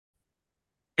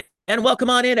And welcome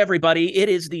on in, everybody. It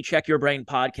is the Check Your Brain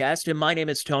podcast, and my name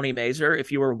is Tony Mazer.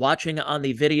 If you are watching on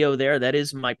the video there, that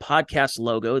is my podcast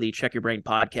logo, the Check Your Brain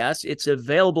podcast. It's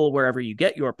available wherever you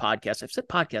get your podcasts. I've said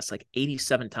podcast like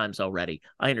 87 times already.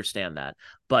 I understand that.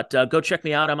 But go check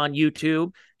me out. I'm on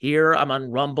YouTube. Here, I'm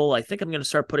on Rumble. I think I'm going to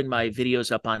start putting my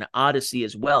videos up on Odyssey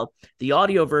as well. The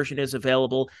audio version is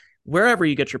available wherever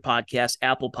you get your podcasts,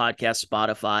 Apple Podcasts,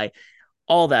 Spotify,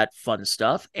 all that fun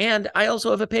stuff. And I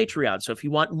also have a Patreon. So if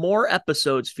you want more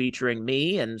episodes featuring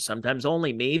me, and sometimes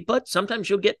only me, but sometimes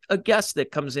you'll get a guest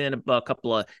that comes in a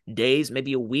couple of days,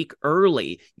 maybe a week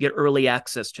early. You get early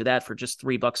access to that for just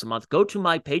 $3 a month. Go to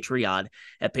my Patreon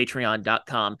at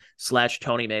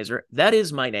patreon.com/Tony Mazer. That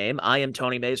is my name. I am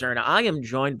Tony Mazer, and I am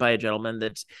joined by a gentleman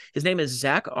his name is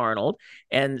Zach Arnold.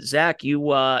 And Zach, you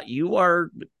are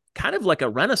kind of like a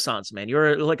renaissance man.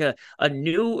 You're like a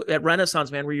new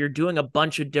renaissance man where you're doing a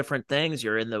bunch of different things.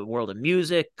 You're in the world of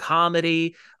music,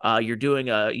 comedy. You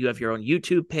have your own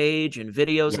YouTube page and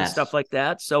videos and stuff Yes. like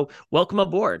that. So welcome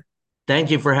aboard.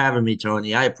 Thank you for having me,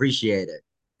 Tony. I appreciate it.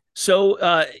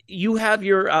 So you have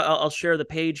I'll share the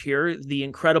page here, The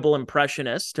Incredible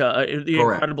Impressionist, The Correct.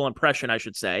 Incredible Impression, I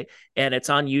should say. And it's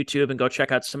on YouTube, and go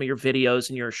check out some of your videos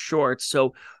and your shorts.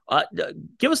 So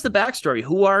give us the backstory.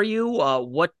 Who are you?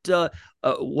 What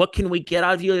can we get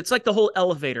out of you? It's like the whole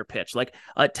elevator pitch. Like,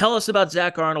 tell us about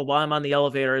Zach Arnold while I'm on the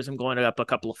elevator as I'm going up a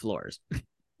couple of floors.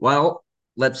 Well,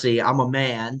 let's see. I'm a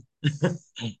man.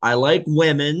 I like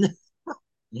women.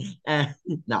 And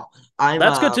no, I'm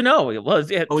That's good to know. Well,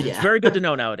 oh it's yeah, very good to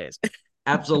know nowadays.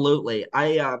 absolutely.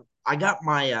 I got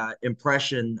my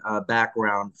impression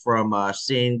background from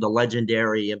seeing the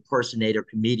legendary impersonator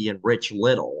comedian Rich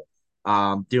Little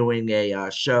doing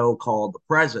a show called The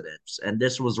Presidents. And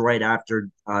this was right after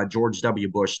George W.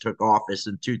 Bush took office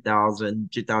in 2000,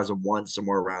 2001,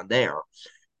 somewhere around there.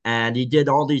 And he did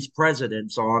all these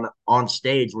presidents on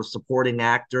stage with supporting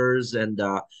actors, and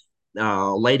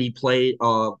lady played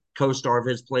co-star of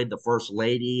his played the first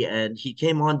lady, and he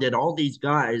came on, did all these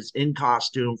guys in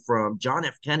costume from John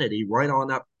F. Kennedy right on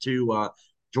up to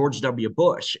George W.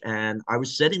 Bush. And I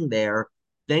was sitting there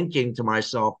thinking to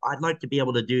myself, I'd like to be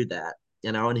able to do that,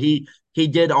 and he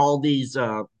did all these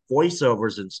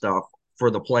voiceovers and stuff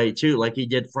for the play too, like he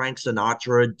did Frank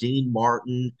Sinatra, Dean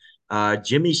Martin,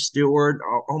 Jimmy Stewart.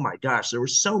 Oh my gosh, there were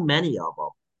so many of them.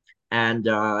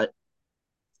 And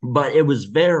but it was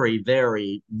very,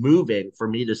 very moving for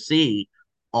me to see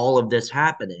all of this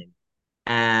happening.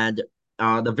 And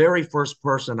the very first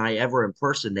person I ever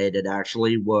impersonated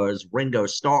actually was Ringo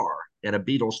Starr in a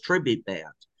Beatles tribute band.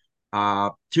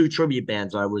 Two tribute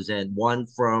bands I was in, one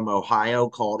from Ohio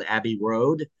called Abbey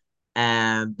Road,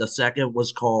 and the second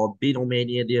was called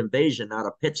Beatlemania The Invasion out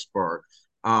of Pittsburgh.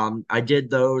 I did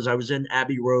those. I was in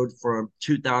Abbey Road from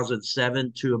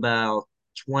 2007 to about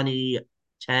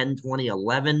 2010,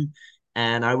 2011.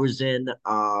 And I was in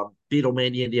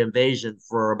Beatlemania The Invasion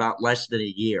for about less than a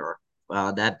year.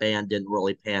 That band didn't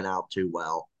really pan out too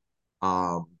well.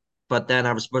 Um, but then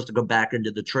I was supposed to go back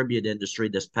into the tribute industry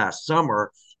this past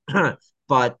summer,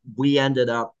 but we ended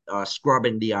up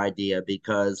scrubbing the idea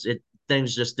because it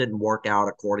things just didn't work out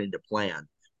according to plan.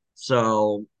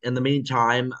 So in the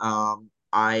meantime,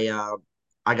 I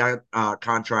got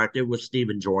contracted with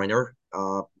Stephen Joyner.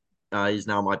 He's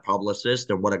now my publicist,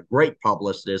 and what a great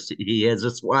publicist he is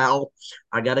as well.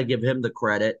 I got to give him the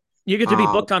credit. You get to be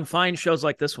Um, booked on fine shows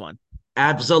like this one.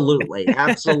 Absolutely,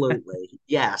 absolutely,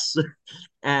 yes.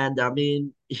 And I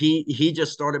mean, he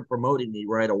just started promoting me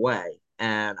right away.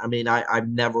 And I mean, I've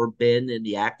never been in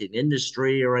the acting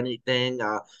industry or anything.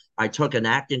 I took an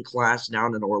acting class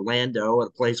down in Orlando at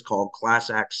a place called Class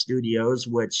Act Studios,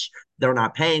 which they're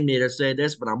not paying me to say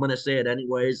this, but I'm going to say it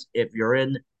anyways. If you're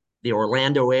in the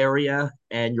Orlando area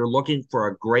and you're looking for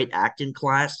a great acting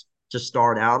class to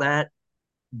start out at,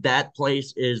 that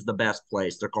place is the best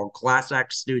place. They're called Class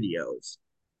Act Studios,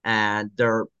 and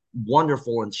they're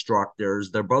wonderful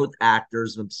instructors. They're both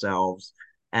actors themselves,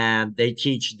 and they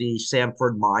teach the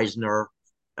Sanford Meisner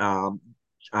um,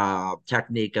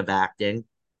 technique of acting.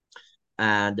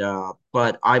 And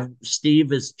but I've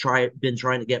Steve has been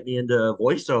trying to get me into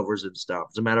voiceovers and stuff.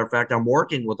 As a matter of fact, I'm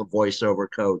working with a voiceover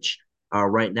coach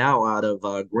right now out of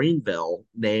Greenville,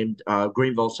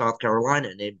 South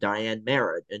Carolina, named Diane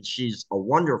Merritt, and she's a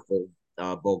wonderful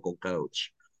vocal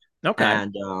coach. Okay.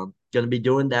 And going to be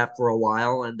doing that for a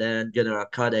while, and then going to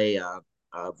cut a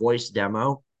voice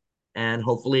demo, and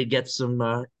hopefully get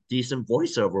some decent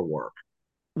voiceover work.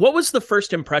 What was the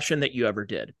first impression that you ever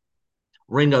did?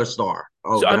 Ringo Starr.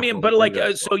 Oh, So I mean, definitely but like,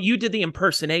 Ringo so Starr. you did the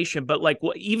impersonation, but like,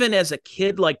 what, even as a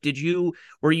kid, like,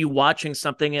 were you watching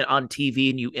something on TV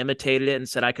and you imitated it and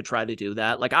said, I could try to do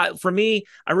that? Like, for me,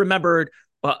 I remembered,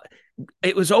 uh,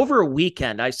 it was over a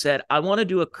weekend. I said, I want to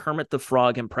do a Kermit the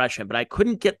Frog impression, but I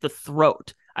couldn't get the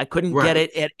throat. I couldn't get Right.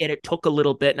 it. And it took a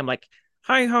little bit. And I'm like,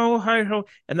 hi ho, hi ho.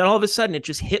 And then all of a sudden it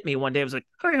just hit me one day. I was like,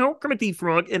 hi ho, Kermit the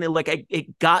Frog. And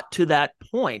it got to that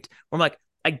point where I'm like,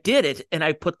 I did it and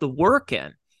I put the work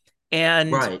in,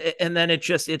 and Right. then it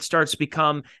starts to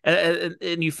become, and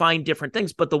you find different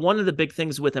things. But the one of the big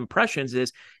things with impressions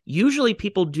is usually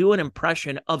people do an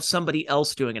impression of somebody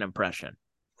else doing an impression.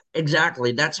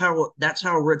 Exactly. That's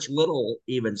how Rich Little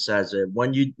even says it.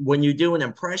 When you do an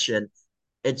impression,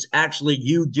 it's actually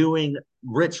you doing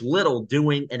Rich Little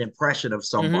doing an impression of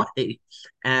Mm-hmm. somebody.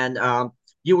 And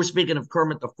you were speaking of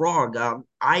Kermit the Frog.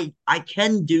 I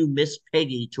can do Miss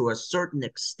Piggy to a certain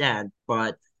extent,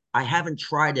 but I haven't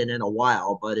tried it in a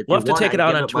while. But if We'll you have to want, I take it can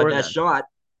out give on it my tour best then. shot.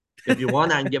 If you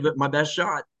want, I can give it my best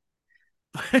shot.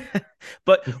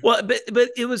 But well, but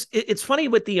it's funny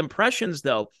with the impressions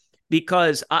though,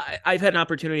 because I've had an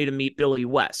opportunity to meet Billy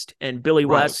West, and Billy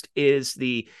Right. West is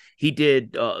he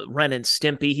did Ren and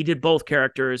Stimpy. He did both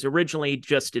characters. Originally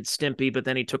just did Stimpy, but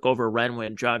then he took over Ren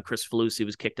when John Kricfalusi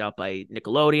was kicked out by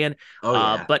Nickelodeon. Oh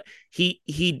yeah. But he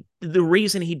the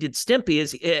reason he did Stimpy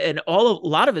is, and a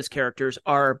lot of his characters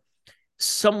are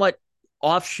somewhat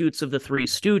offshoots of the Three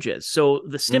Stooges. So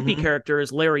the Stimpy Hmm. character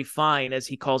is Larry Fine, as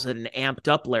he calls it, an amped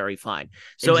up Larry Fine.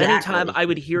 So anytime Exactly. I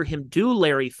would hear him do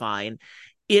Larry Fine,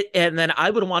 and then I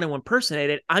would want to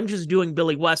impersonate it, I'm just doing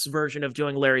Billy West's version of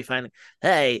doing Larry Fine.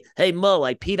 Hey Mo,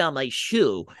 I peed on my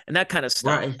shoe, and that kind of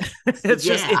stuff. Right. It's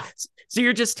just Yeah. so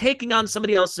you're just taking on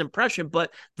somebody else's impression.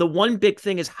 But the one big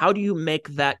thing is, how do you make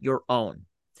that your own?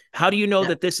 How do you know Yeah.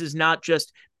 that this is not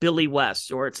just Billy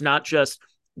West, or it's not just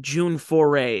June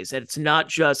Foray's, and it's not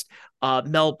just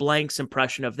Mel Blanc's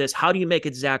impression of this? How do you make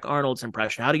it Zach Arnold's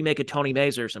impression? How do you make it Tony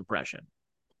Mazur's impression?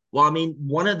 Well, I mean,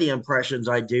 one of the impressions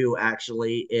I do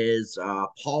actually is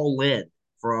Paul Lynde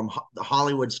from the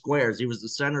Hollywood Squares. He was the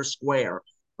center square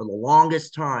for the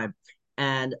longest time.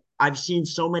 And I've seen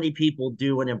so many people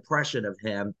do an impression of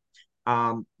him.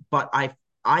 But I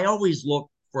always look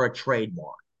for a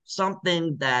trademark,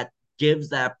 something that gives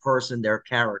that person their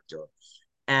character.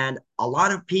 And a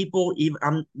lot of people, even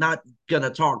I'm not going to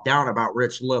talk down about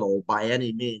Rich Little by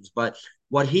any means, but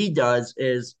what he does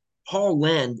is Paul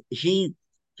Lynde, he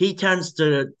tends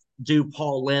to do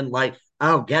Paul Lynde like,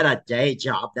 oh, get a day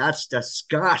job. That's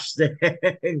disgusting.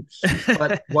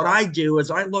 But what I do is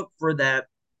I look for that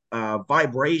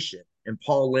vibration in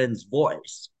Paul Lynde's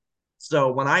voice.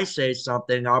 So when I say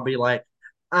something, I'll be like,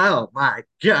 oh my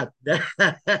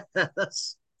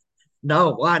goodness.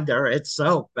 No wonder it's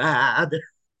so bad.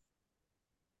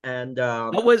 And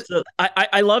What was so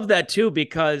I love that too,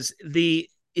 because it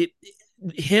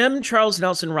him, Charles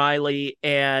Nelson Riley,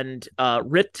 and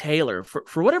Rip Taylor,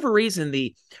 for whatever reason,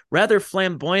 the rather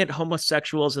flamboyant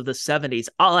homosexuals of the '70s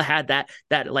all had that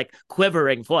like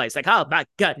quivering voice, like, oh my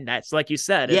goodness, like you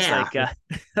said, it's yeah, like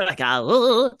like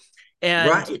oh, and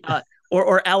right.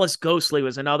 or Alice Ghostly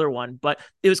was another one. But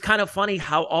it was kind of funny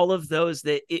how all of those,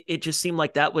 that it just seemed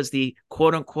like that was the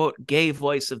quote unquote gay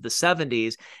voice of the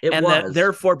 '70s, It and that was.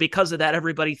 therefore because of that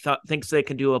everybody thinks they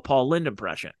can do a Paul Lynde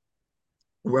impression.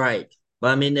 Right. But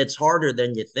I mean, it's harder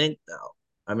than you think, though.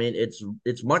 I mean,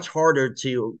 it's much harder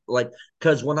to like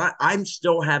because when I'm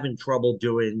still having trouble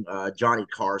doing Johnny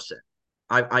Carson.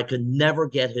 I could never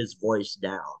get his voice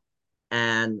down.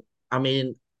 And I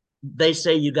mean, they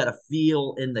say you got to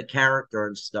feel in the character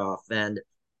and stuff. And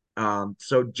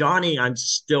so Johnny, I'm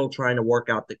still trying to work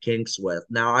out the kinks with.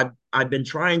 Now I've been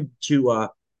trying to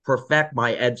perfect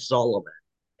my Ed Sullivan.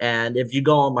 And if you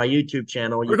go on my YouTube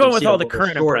channel, We're you can going with see a all the little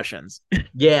current short. impressions.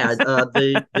 Yeah,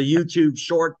 the YouTube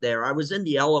short there. I was in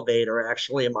the elevator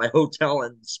actually in my hotel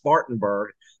in Spartanburg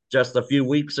just a few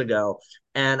weeks ago,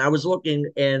 and I was looking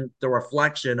in the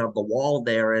reflection of the wall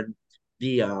there in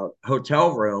the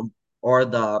hotel room or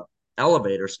the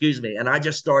elevator, excuse me, and I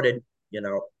just started, you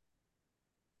know,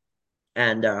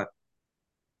 and and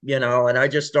I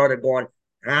just started going,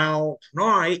 now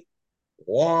tonight,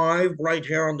 live right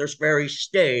here on this very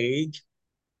stage.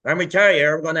 Let me tell you,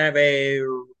 we're gonna have a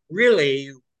really,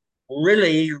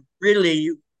 really, really,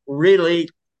 really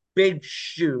big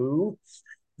shoe,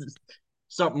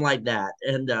 something like that.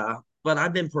 And but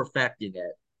I've been perfecting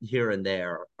it here and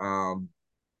there.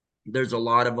 There's a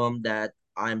lot of them that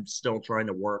I'm still trying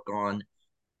to work on.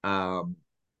 Um,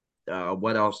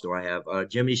 what else do I have?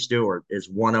 Jimmy Stewart is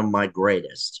one of my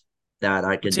greatest that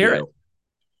I Let's can hear it.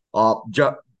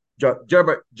 do.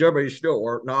 Jimmy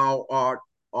Stewart. Now,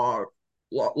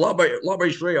 let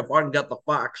me see if I can get the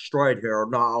facts straight here.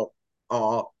 Now,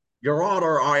 uh, Your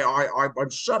Honor, I've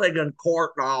been sitting in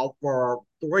court now for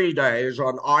 3 days,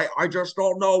 and I just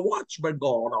don't know what's been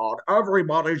going on.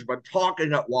 Everybody's been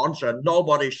talking at once, and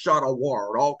nobody said a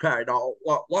word. Okay, now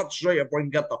let's see if we can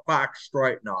get the facts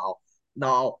straight now.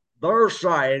 Now, they're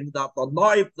saying that the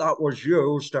knife that was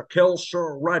used to kill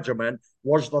Sir Regimen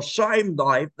was the same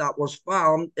knife that was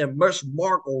found in Miss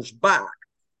Markle's back.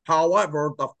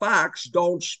 However, the facts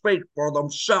don't speak for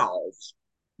themselves.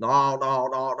 No, no,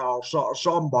 no, no.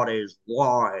 Somebody's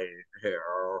lying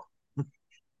here.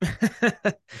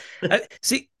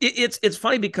 See, it's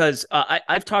funny because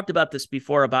I've talked about this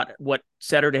before about what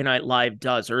Saturday Night Live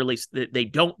does, or at least they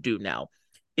don't do now,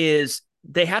 is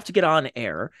they have to get on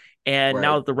air. And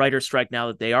now Right, that the writer's strike, now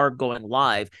that they are going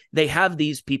live, they have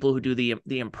these people who do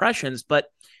the impressions, but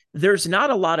there's not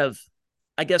a lot of,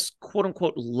 I guess, quote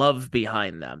unquote, love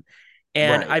behind them.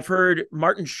 And right, I've heard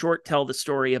Martin Short tell the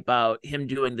story about him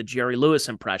doing the Jerry Lewis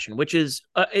impression, which is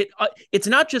it's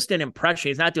not just an impression.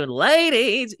 He's not doing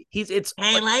ladies. It's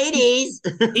hey, like he's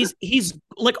ladies. he's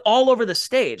like all over the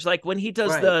stage. Like when he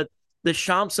does Right, the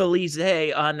Champs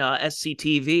Elysees on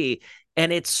SCTV,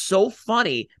 and it's so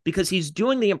funny because he's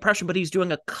doing the impression, but he's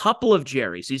doing a couple of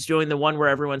Jerrys. He's doing the one where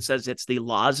everyone says it's the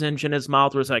lozenge in his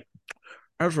mouth, where it's like,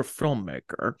 as a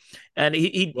filmmaker, and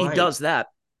he right, does that.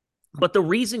 But the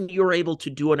reason you're able to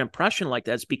do an impression like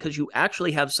that is because you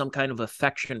actually have some kind of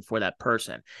affection for that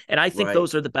person. And I think right,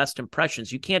 those are the best impressions.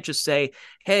 You can't just say,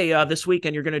 hey, this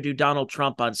weekend you're going to do Donald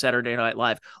Trump on Saturday Night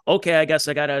Live. Okay, I guess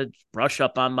I got to brush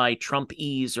up on my Trump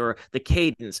ease or the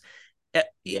cadence. yeah,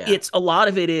 It's a lot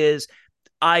of it is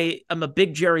I am a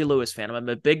big Jerry Lewis fan. I'm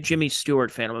a big Jimmy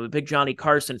Stewart fan. I'm a big Johnny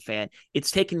Carson fan. It's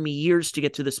taken me years to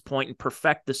get to this point and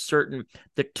perfect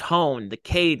the tone, the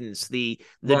cadence, the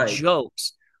right,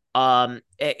 jokes,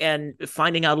 and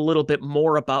finding out a little bit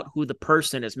more about who the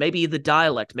person is. Maybe the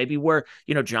dialect, maybe where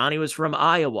Johnny was from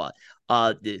Iowa.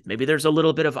 Maybe there's a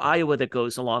little bit of Iowa that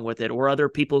goes along with it, or other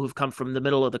people who've come from the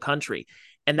middle of the country.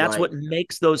 And that's right. what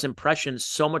makes those impressions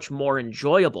so much more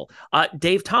enjoyable.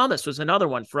 Dave Thomas was another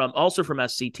one also from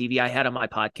SCTV I had on my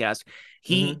podcast.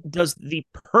 He Hmm. does the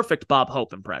perfect Bob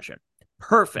Hope impression.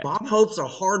 Perfect. Bob Hope's a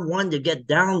hard one to get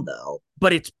down, though.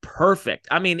 But it's perfect.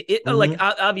 I mean, like Hmm.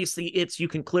 obviously you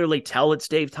can clearly tell it's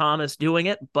Dave Thomas doing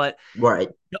it, but Right,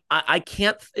 I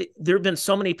can't. There have been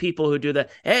so many people who do the,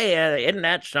 hey, isn't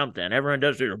that something? Everyone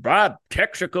does it. Bob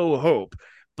Texaco Hope,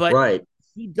 but right,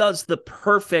 he does the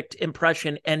perfect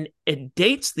impression, and it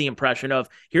dates the impression of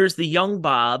here's the young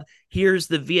Bob, here's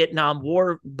the Vietnam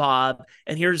War Bob,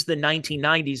 and here's the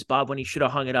 1990s Bob when he should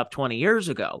have hung it up 20 years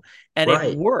ago, and it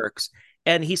right, works.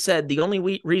 And he said the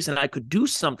only reason I could do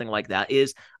something like that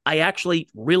is I actually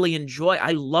really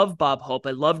I love Bob Hope.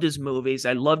 I loved his movies.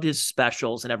 I loved his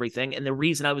specials and everything. And the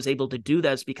reason I was able to do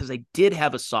that is because I did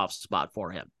have a soft spot for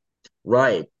him.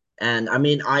 right. And I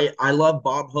mean, I love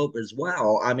Bob Hope as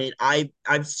well. I mean,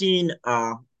 I've seen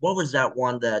what was that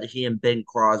one that he and Bing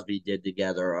Crosby did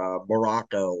together,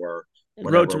 Morocco or Road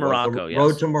whatever to it was, the Morocco, Road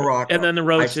yes. to And Morocco. then the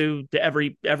road to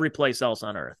every place else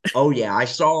on earth. Oh yeah, I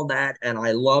saw that and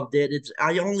I loved it.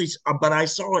 But I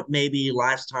saw it maybe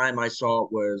last time I saw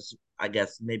it was, I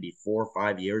guess, maybe 4 or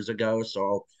 5 years ago.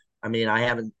 So I mean,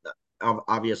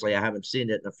 obviously I haven't seen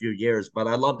it in a few years, but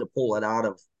I'd love to pull it out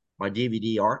of my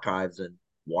DVD archives and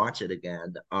watch it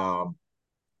again.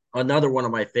 Another one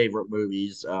of my favorite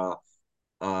movies,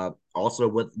 also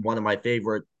with one of my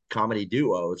favorite comedy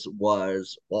duos,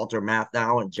 was Walter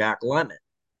Matthau and Jack Lemmon.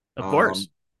 Of um, course.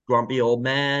 Grumpy Old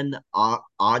Men,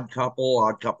 Odd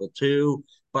Couple 2,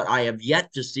 but I have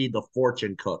yet to see The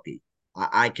Fortune Cookie.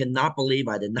 I cannot believe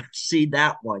I did not see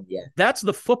that one yet. That's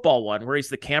the football one where he's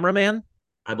the cameraman.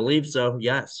 I believe so,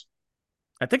 yes.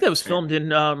 I think that was filmed in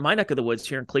my neck of the woods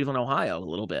here in Cleveland, Ohio, a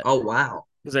little bit Oh, wow.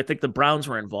 because I think the Browns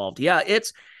were involved. Yeah,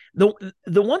 it's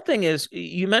the one thing is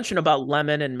you mentioned about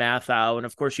Lemon and Mathau, and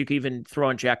of course you could even throw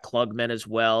in Jack Klugman as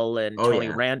well and Oh, Tony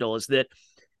yeah. Randall. Is that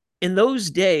in those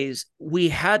days we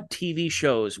had TV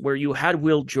shows where you had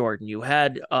Will Jordan, you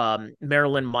had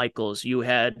Marilyn Michaels, you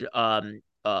had John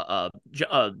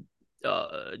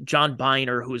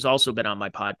Biner, who's also been on my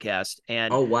podcast,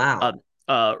 and Oh, uh,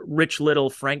 wow. Rich Little,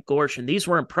 Frank Gorshin. These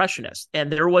were impressionists, and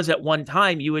there was at one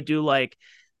time you would do like,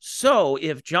 so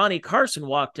if Johnny Carson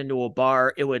walked into a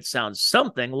bar, it would sound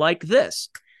something like this,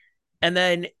 and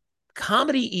then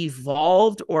comedy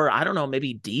evolved, or I don't know,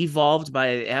 maybe devolved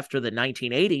by after the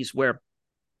 1980s, where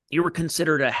you were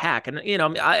considered a hack. And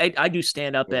I do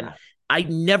stand up, and Yeah. I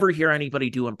never hear anybody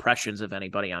do impressions of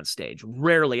anybody on stage.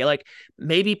 Rarely. Like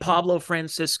maybe Pablo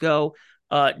Francisco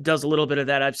does a little bit of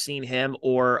that. I've seen him,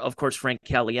 or of course Frank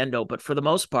Caliendo, but for the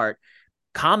most part,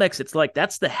 comics, it's like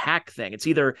that's the hack thing. It's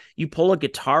either you pull a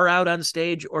guitar out on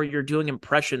stage or you're doing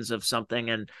impressions of something.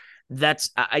 And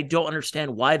I don't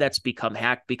understand why that's become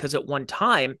hack, because at one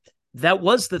time that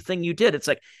was the thing you did. It's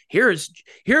like, here's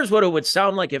what it would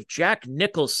sound like if Jack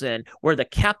Nicholson were the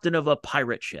captain of a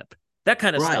pirate ship, that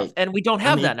kind of stuff. Right. And we don't I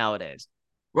have that mean, nowadays.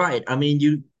 right. I mean,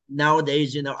 you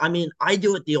nowadays, I mean, I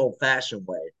do it the old-fashioned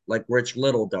way, like Rich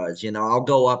Little does. I'll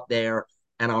go up there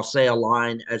and I'll say a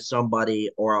line at somebody,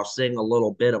 or I'll sing a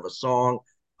little bit of a song,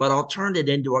 but I'll turn it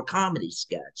into a comedy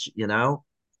sketch.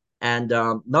 And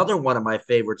another one of my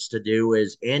favorites to do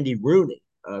is Andy Rooney.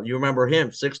 You remember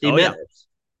him, 60 Oh yeah. Minutes,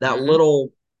 that Mm-hmm. little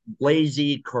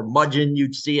lazy curmudgeon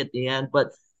you'd see at the end. But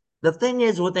the thing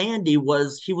is with Andy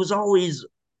was he was always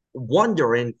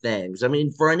wondering things. I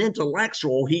mean, for an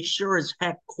intellectual, he sure as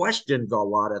heck questions a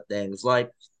lot of things,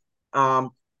 like,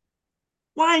 um,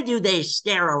 why do they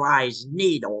sterilize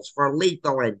needles for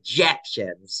lethal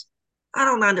injections? I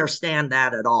don't understand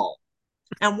that at all.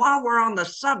 And while we're on the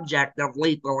subject of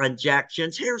lethal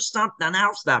injections, here's something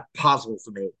else that puzzles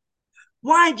me.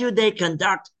 Why do they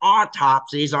conduct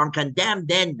autopsies on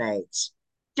condemned inmates?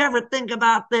 Do you ever think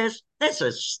about this? This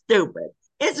is stupid.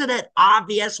 Isn't it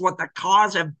obvious what the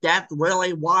cause of death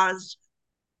really was?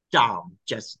 Dumb,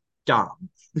 just dumb.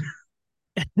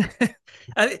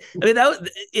 I mean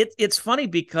it's funny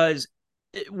because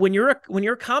when you're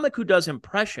a comic who does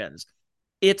impressions,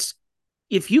 it's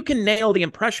if you can nail the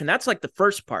impression, that's like the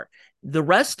first part. The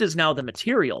rest is now the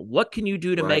material. What can you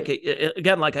do to make Right, it,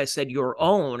 again, like I said, your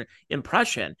own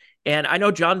impression? And I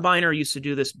know John Biner used to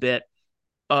do this bit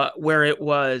where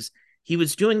he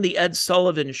was doing the Ed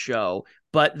Sullivan show,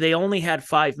 but they only had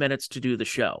 5 minutes to do the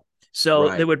show. So they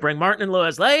right, would bring Martin and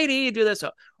Lewis, lady, do this.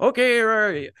 Okay,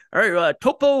 all right,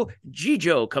 Topo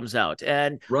Gijo comes out,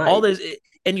 and all right. this,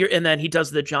 and then he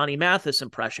does the Johnny Mathis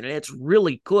impression, and it's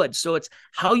really good. So it's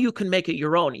how you can make it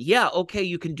your own. Yeah, okay,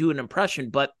 you can do an impression,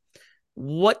 but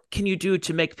what can you do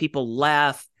to make people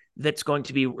laugh? That's going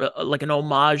to be like an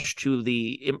homage to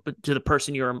the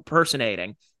person you're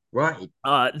impersonating, Right.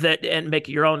 that and make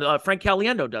it your own. Frank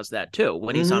Caliendo does that too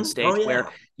when he's on Oh stage, where yeah.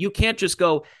 you can't just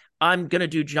go, I'm going to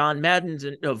do John Madden's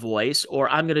voice, or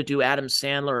I'm going to do Adam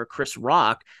Sandler or Chris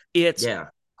Rock. It's Yeah.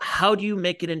 how do you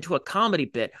make it into a comedy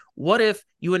bit? What if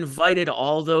you invited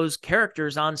all those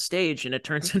characters on stage and it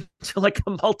turns into like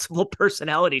a multiple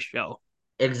personality show?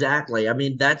 Exactly. I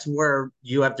mean, that's where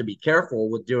you have to be careful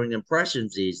with doing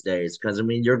impressions these days. Because, I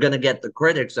mean, you're going to get the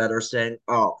critics that are saying,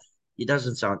 oh, he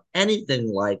doesn't sound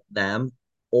anything like them,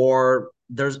 or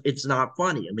it's not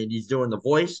funny. I mean, he's doing the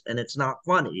voice and it's not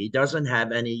funny. He doesn't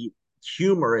have any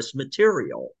humorous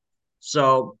material.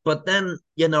 So, but then,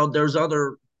 there's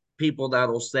other people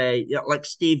that'll say, like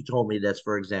Steve told me this,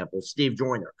 for example, Steve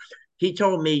Joyner. He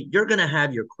told me, you're going to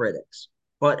have your critics,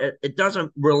 but it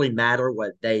doesn't really matter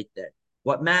what they think.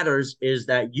 What matters is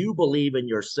that you believe in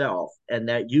yourself and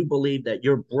that you believe that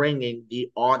you're bringing the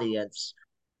audience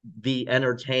the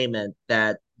entertainment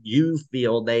that you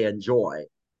feel they enjoy.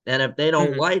 And if they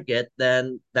don't Mm-hmm. like it,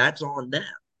 then that's on them,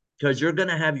 because you're going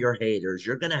to have your haters,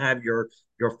 you're going to have your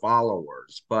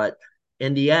followers, but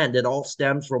in the end it all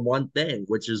stems from one thing,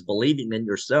 which is believing in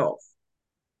yourself.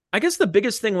 I guess the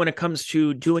biggest thing when it comes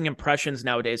to doing impressions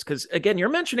nowadays, because again, you're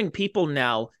mentioning people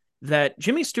now that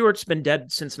Jimmy Stewart's been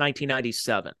dead since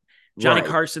 1997, Johnny Right.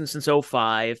 Carson since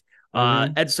 '05,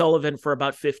 Mm-hmm. Ed Sullivan for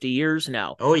about 50 years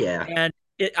now. Oh yeah. And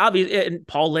it obviously, and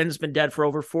Paul Lynn's been dead for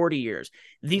over 40 years.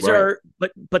 These Right. are,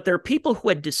 but they're people who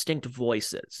had distinct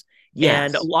voices.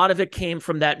 And a Yes. lot of it came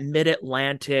from that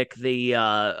mid-Atlantic, the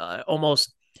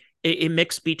almost a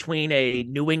mix between a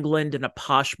New England and a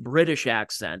posh British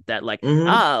accent that like,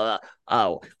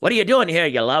 Mm-hmm. what are you doing here,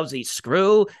 you lousy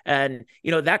screw? And,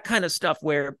 that kind of stuff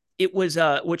where it was,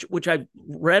 which I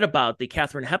read about the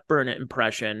Katharine Hepburn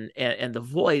impression and the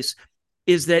voice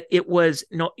is that it was,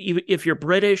 if you're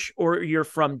British or you're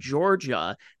from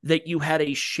Georgia, that you had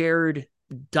a shared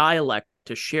dialect,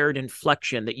 a shared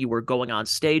inflection that you were going on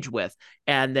stage with,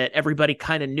 and that everybody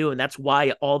kind of knew. And that's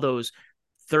why all those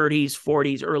 30s,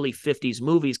 40s, early 50s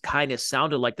movies kind of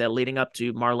sounded like that leading up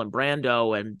to Marlon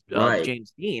Brando and Right.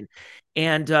 James Dean.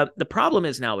 And the problem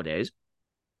is nowadays,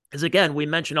 is again, we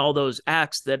mentioned all those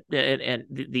acts that, and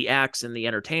the acts and the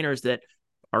entertainers that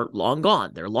are long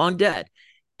gone, they're long dead.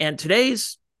 And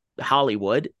today's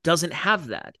Hollywood doesn't have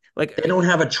that. Like, They don't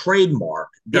have a trademark.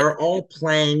 yeah, They're all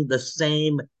playing the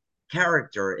same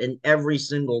character in every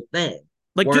single thing.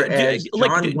 like Whereas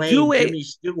John do Wayne, a. Jimmy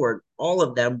Stewart, all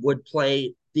of them would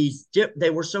play they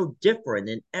were so different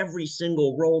in every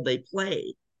single role they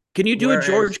played. Can you do a Whereas,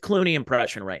 George Clooney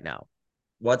impression right now?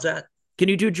 what's that? Can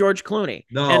you do George Clooney?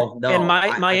 And No, and no, my I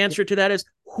can't. answer to that is,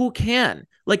 who can?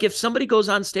 Like if somebody goes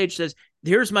on stage says,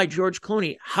 "Here's my George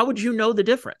Clooney," how would you know the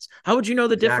difference? How would you know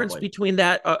the difference Exactly. between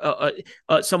that?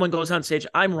 Someone goes on stage,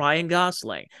 "I'm Ryan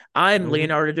Gosling, I'm Hmm.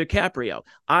 Leonardo DiCaprio,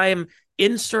 I'm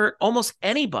insert almost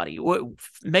anybody,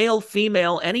 male,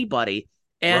 female, anybody."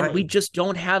 And we Right. just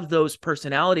don't have those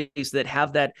personalities that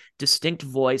have that distinct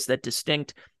voice, that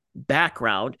distinct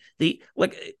background. Uh,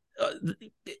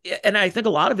 and I think a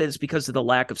lot of it is because of the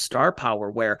lack of star power.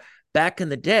 Where back in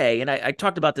the day, and I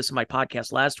talked about this in my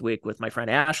podcast last week with my friend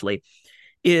Ashley,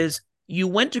 is you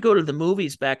went to go to the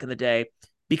movies back in the day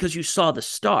because you saw the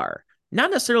star, not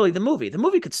necessarily the movie. The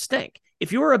movie could stink.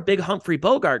 If you were a big Humphrey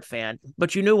Bogart fan,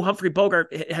 but you knew Humphrey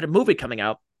Bogart had a movie coming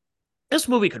out, this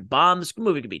movie could bomb. This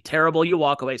movie could be terrible. You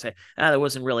walk away and say, that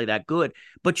wasn't really that good.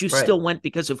 But you Right. still went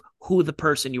because of who the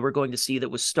person you were going to see that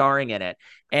was starring in it.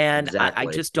 And I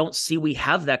Exactly. just don't see we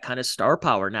have that kind of star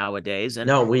power nowadays. And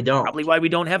No, we probably don't. why we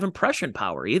don't have impression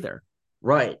power either.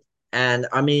 Right. And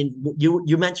I mean,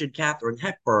 you mentioned Katharine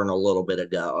Hepburn a little bit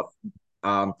ago.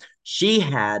 Um, she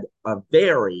had a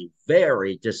very,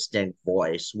 very distinct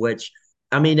voice, which,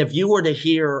 I mean, if you were to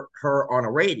hear her on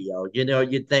a radio,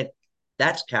 you'd think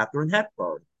that's Katharine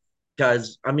Hepburn.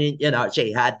 Because, I mean,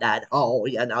 she had that,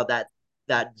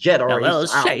 that A jittery little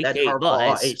sound in shaky her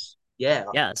voice. voice. Yeah.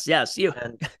 Yes, yes,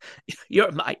 And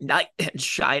you're my knight in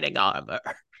shining armor.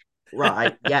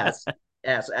 right, yes.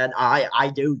 Yes, and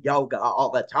I do yoga all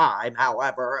the time.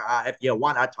 However, if you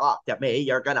want to talk to me,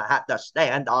 you're gonna have to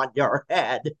stand on your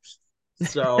head.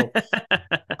 So,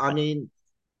 I mean,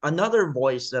 another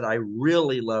voice that I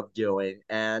really love doing,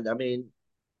 and I mean,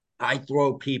 I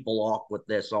throw people off with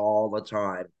this all the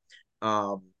time.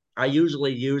 Um, I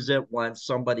usually use it when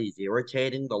somebody's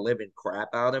irritating the living crap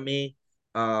out of me.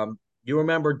 You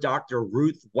remember Dr.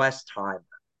 Ruth Westheimer?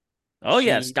 Oh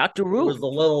yes, She Dr. was Ruth. the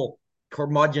little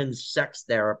curmudgeon sex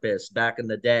therapist back in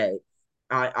the day.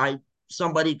 I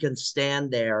somebody can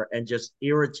stand there and just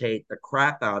irritate the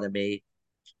crap out of me,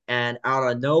 and out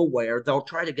of nowhere they'll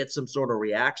try to get some sort of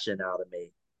reaction out of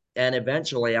me, and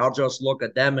eventually I'll just look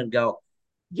at them and go,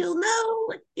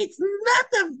 it's not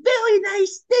a very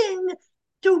nice thing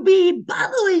to be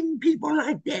bothering people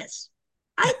like this.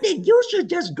 I think you should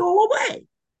just go away.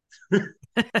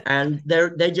 And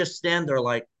they just stand there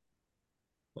like,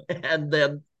 and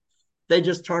then they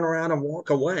just turn around and walk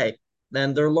away.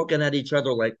 Then they're looking at each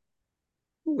other like,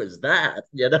 who is that?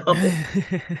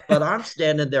 But I'm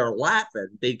standing there laughing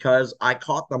because I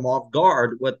caught them off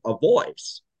guard with a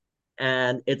voice.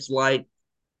 And it's like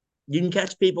you can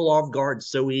catch people off guard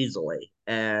so easily.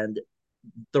 And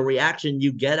the reaction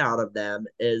you get out of them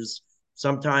is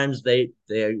sometimes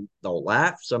they'll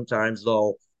laugh, sometimes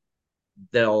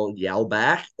they'll yell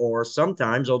back, or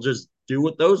sometimes they'll just do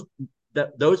what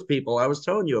those people I was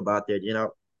telling you about did,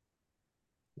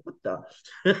 what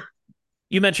the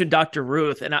You mentioned Dr.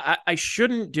 Ruth, and I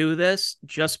shouldn't do this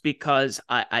just because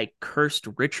I cursed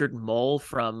Richard Mole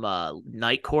from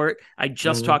Night Court. I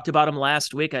just Mhm. talked about him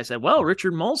last week. I said, well,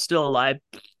 Richard Mole's still alive.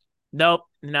 Nope,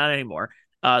 not anymore.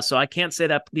 So I can't say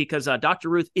that because Dr.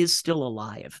 Ruth is still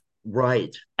alive.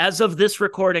 Right. As of this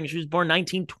recording, she was born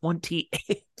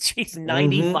 1928. She's Hmm.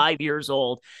 95 years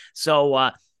old.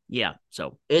 So, yeah.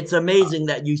 So, It's uh, amazing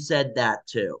that you said that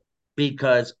too,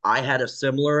 because I had a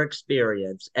similar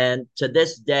experience, and to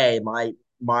this day, my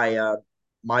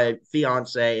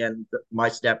fiance and my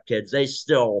stepkids, they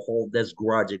still hold this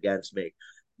grudge against me.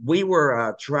 We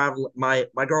were traveling. My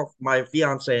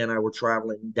fiance and I were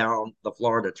traveling down the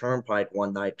Florida Turnpike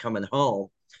one night, coming home,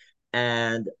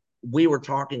 and we were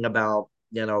talking about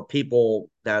people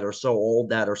that are so old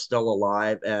that are still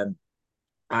alive, and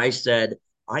I said,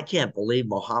 I can't believe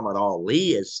Muhammad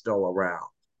Ali is still around.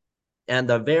 And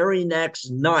the very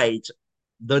next night,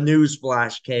 the news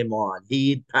flash came on.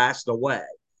 He'd passed away.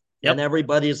 And yep.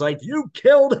 everybody's like, you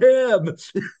killed him.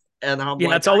 And I'm Yeah,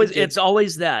 like, it's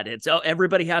always that. It's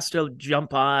everybody has to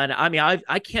jump on. I mean,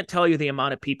 I can't tell you the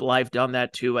amount of people I've done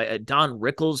that to. Don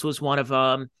Rickles was one of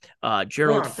them.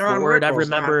 Gerald oh, Don Ford, I've Rickles,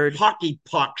 that remembered. hockey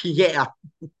puck. Yeah.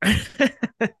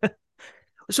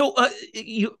 So,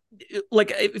 you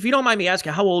like, if you don't mind me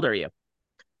asking, how old are you?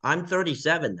 I'm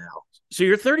 37 now. So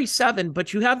you're 37,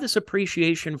 but you have this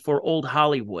appreciation for old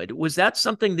Hollywood. Was that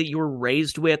something that you were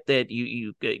raised with? That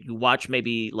you watch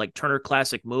maybe like Turner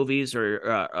Classic Movies or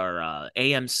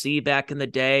AMC back in the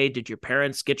day? Did your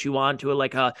parents get you onto it?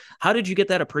 Like, how did you get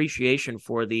that appreciation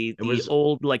for It the was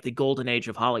old, like the golden age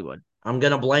of Hollywood? I'm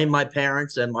gonna blame my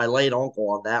parents and my late uncle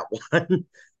on that one.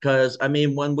 Because I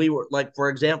mean, when we were like, for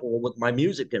example, with my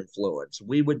music influence,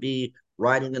 we would be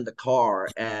riding in the car,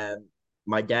 and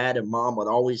my dad and mom would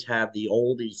always have the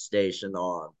oldies station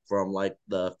on from like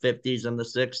the 50s and the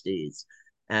 60s.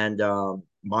 And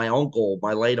my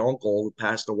late uncle, who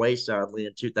passed away sadly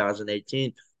in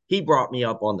 2018, he brought me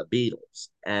up on the Beatles.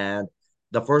 And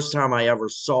the first time I ever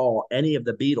saw any of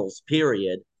the Beatles,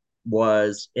 period,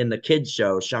 was in the kids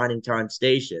show Shining Time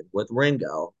Station with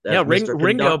Ringo Yeah, as Mr.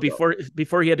 Ringo Conductor.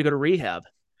 before he had to go to rehab.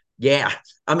 Yeah.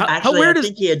 How Actually, I weird is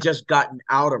think he had just gotten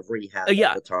out of rehab at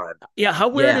yeah, the time. yeah, how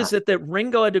weird Yeah. is it that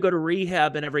Ringo had to go to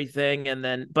rehab and everything, and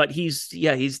then but he's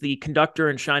the conductor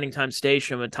in Shining Time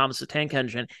Station with Thomas the Tank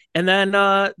Engine, and then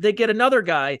they get another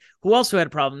guy who also had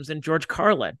problems in George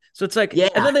Carlin. So it's like, and Yeah.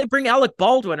 then they bring Alec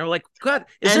Baldwin. Or like, God,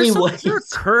 is there a Anyways,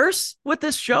 curse with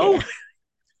this show? yeah.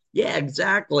 Yeah,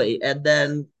 exactly. And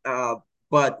then,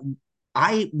 but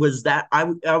I was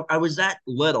that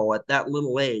little at that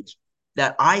little age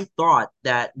that I thought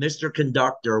that Mr.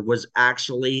 Conductor was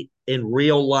actually in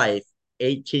real life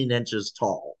 18 inches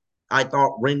tall. I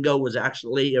thought Ringo was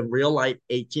actually in real life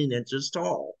 18 inches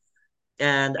tall.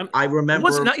 And I remember,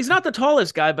 He's not the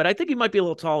tallest guy, but I think he might be a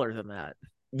little taller than that.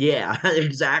 yeah,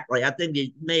 exactly. I think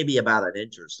he maybe about an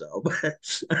inch or so. But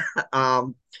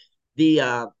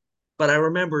the but I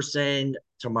remember saying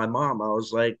to my mom, I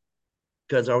was like,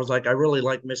 because I was like, I really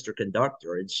like Mr.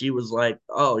 Conductor. And she was like,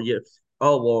 oh,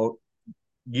 well,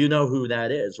 you know who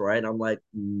that is, right? I'm like,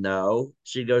 no.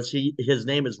 She goes, his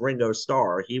name is Ringo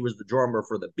Starr. He was the drummer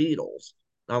for the Beatles.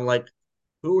 I'm like,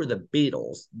 who are the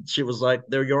Beatles? She was like,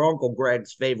 they're your Uncle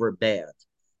Greg's favorite band.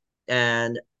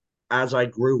 And as I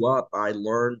grew up, I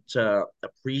learned to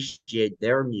appreciate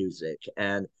their music.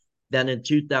 And then in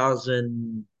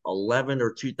 2011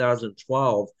 or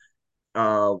 2012,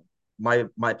 uh,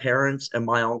 my parents and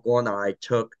my uncle and I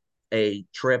took a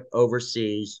trip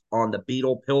overseas on the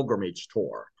Beatle pilgrimage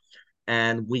tour.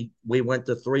 And we went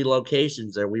to three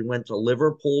locations there. We went to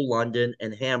Liverpool, London,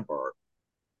 and Hamburg.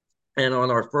 And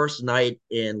on our first night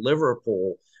in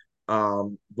Liverpool,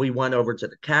 we went over to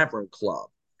the Cavern Club,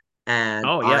 and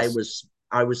Oh yes.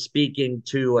 I was speaking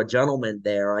to a gentleman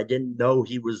there. I didn't know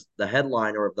he was the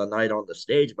headliner of the night on the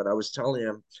stage, but I was telling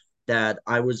him that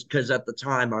I was, because at the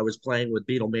time I was playing with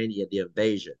Beatlemania: The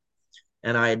Invasion,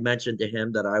 and I had mentioned to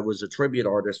him that I was a tribute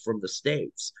artist from the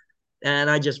States, and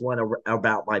I just went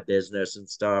about my business and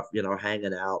stuff,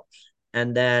 hanging out,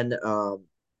 and then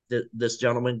this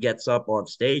gentleman gets up on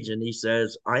stage and he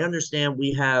says, "I understand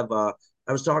we have."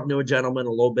 I was talking to a gentleman a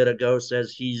little bit ago.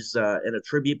 Says he's in a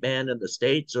tribute band in the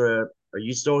States. Or are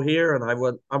you still here? And I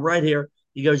went, "I'm right here."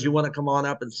 He goes, "You want to come on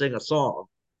up and sing a song?"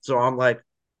 So I'm like,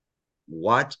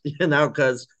 "What?"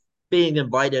 Because being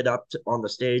invited up on the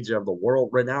stage of the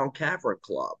world-renowned Cavern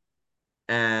Club.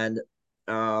 And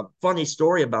funny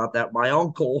story about that, my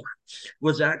uncle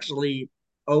was actually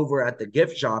over at the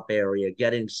gift shop area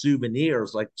getting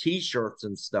souvenirs like T-shirts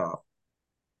and stuff.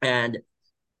 And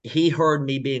he heard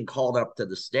me being called up to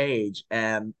the stage,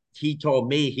 and he told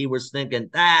me he was thinking,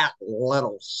 that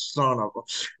little son of a,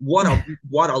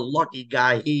 what a lucky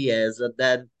guy he is. And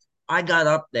then I got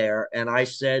up there and I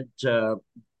said to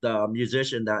the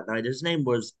musician that night, his name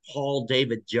was Paul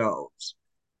David Jones,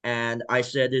 and I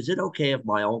said, is it okay if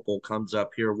my uncle comes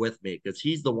up here with me, because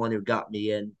he's the one who got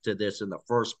me into this in the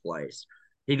first place?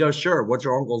 He goes, sure. What's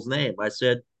your uncle's name? I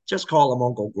said, just call him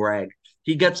Uncle Greg.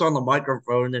 He gets on the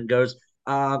microphone and goes,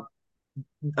 uh,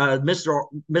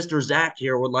 Mr. Zach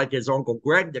here would like his Uncle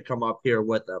Greg to come up here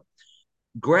with him.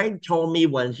 Greg told me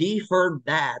when he heard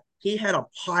that, he had a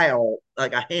pile,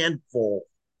 like a handful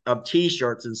of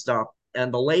T-shirts and stuff,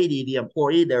 and the lady, the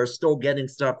employee there, is still getting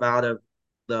stuff out of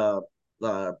the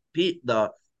the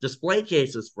display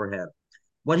cases for him.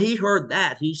 When he heard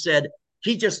that, he said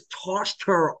he just tossed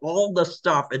her all the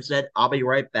stuff and said, "I'll be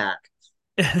right back,"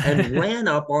 and ran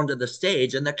up onto the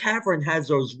stage. And the cavern has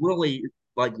those really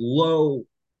like low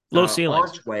Low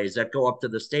ceilings. archways that go up to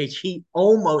the stage. He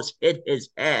almost hit his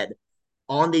head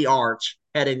on the arch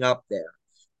heading up there.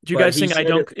 Do you But guys he sing said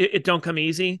It Don't Come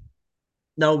Easy?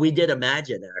 no, we did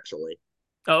Imagine actually.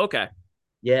 Oh, okay.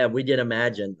 Yeah, we did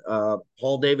Imagine.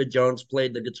 Paul David Jones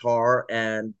played the guitar,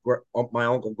 and my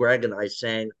uncle Greg and I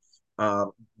sang. Uh,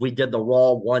 we did the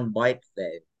raw one mic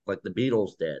thing like the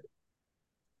Beatles did.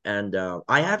 And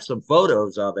I have some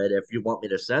photos of it if you want me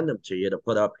to send them to you to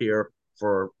put up here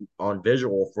for on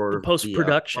visual The for post the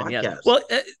production, yes. podcast. Well,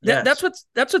 Yes.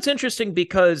 that's what's interesting,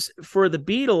 because for the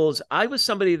Beatles, I was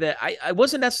somebody that I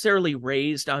wasn't necessarily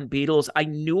raised on Beatles. I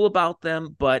knew about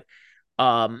them, but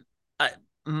um, I,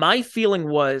 my feeling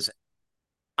was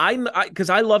because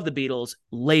I love the Beatles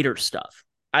later stuff.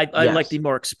 I like the Yes.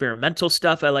 more experimental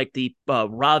stuff. I like the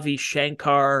Ravi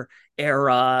Shankar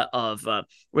era of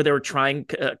where they were trying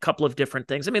a couple of different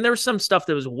things. I mean, there was some stuff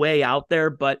that was way out there,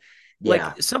 but like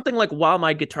Yeah. something like While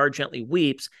My Guitar Gently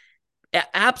Weeps,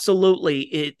 Absolutely.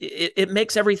 It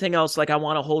makes everything else, like I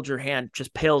Want to Hold Your Hand,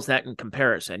 just pales that in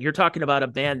comparison. You're talking about a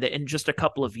band that in just a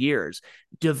couple of years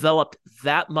developed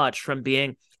that much from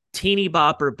being teeny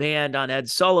bopper band on Ed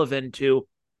Sullivan to,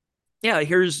 yeah,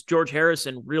 here's George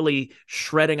Harrison really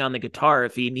shredding on the guitar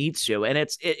if he needs to, and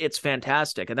it's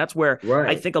fantastic. And that's where I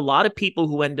Right. think a lot of people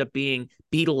who end up being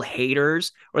Beatle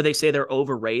haters, or they say they're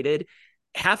overrated,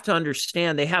 have to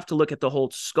understand, they have to look at the whole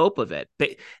scope of it.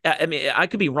 But I mean, I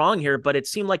could be wrong here, but it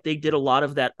seemed like they did a lot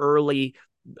of that early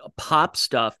pop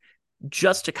stuff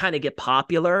just to kind of get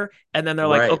popular, and then they're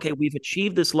like, Right. okay, we've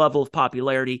achieved this level of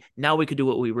popularity, now we could do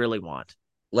what we really want.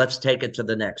 Let's take it to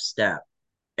the next step.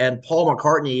 And Paul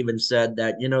McCartney even said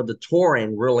that, the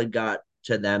touring really got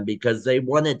to them because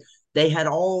they had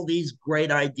all these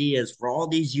great ideas for all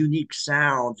these unique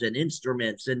sounds and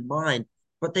instruments in mind,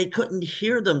 but they couldn't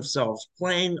hear themselves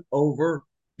playing over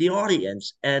the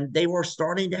audience. And they were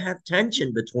starting to have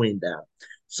tension between them.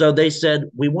 So they said,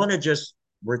 we want to just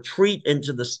retreat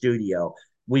into the studio.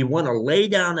 We want to lay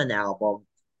down an album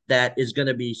that is going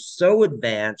to be so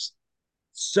advanced,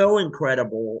 so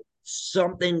incredible,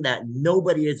 something that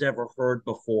nobody has ever heard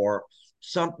before,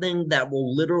 something that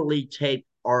will literally take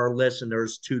our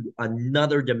listeners to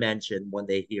another dimension when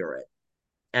they hear it.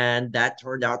 And that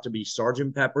turned out to be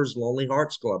Sergeant Pepper's Lonely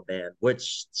Hearts Club Band,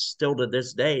 which still to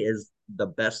this day is the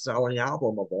best selling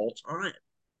album of all time.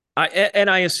 And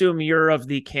I assume you're of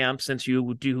the camp, since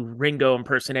you do Ringo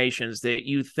impersonations, that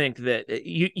you think that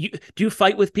you do you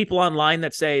fight with people online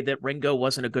that say that Ringo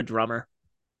wasn't a good drummer?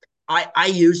 I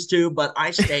used to, but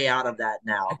I stay out of that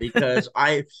now because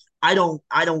I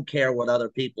don't care what other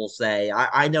people say.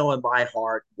 I know in my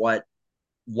heart what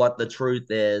the truth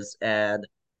is, and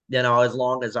as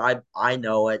long as I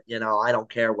know it, I don't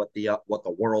care what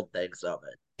the world thinks of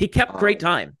it. He kept great Um,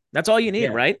 time. That's all you need, yeah,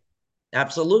 right?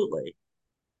 absolutely.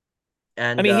 I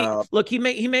And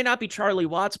mean, he may not be Charlie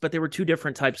Watts, but there were two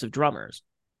different types of drummers.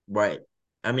 right.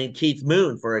 I mean, Keith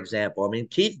Moon, for example. I mean,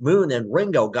 Keith Moon and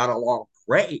Ringo got along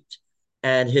great,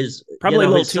 and Probably a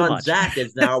little his too son much. Zach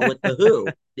is now with the Who.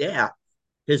 Yeah,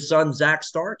 his son Zach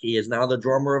Starkey is now the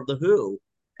drummer of the Who,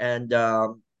 and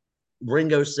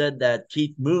Ringo said that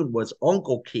Keith Moon was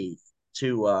Uncle Keith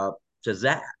to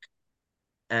Zach,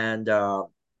 and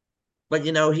but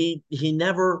he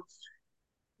never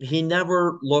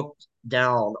looked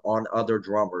down on other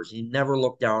drummers. He never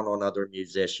looked down on other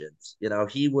musicians.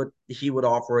 He would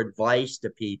offer advice to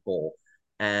people,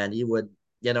 and he would,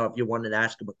 if you wanted to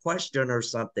ask him a question or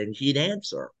something, he'd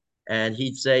answer. And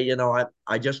he'd say,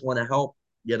 I just want to help,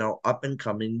 up and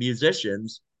coming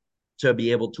musicians to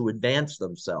be able to advance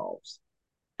themselves.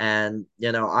 And,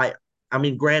 I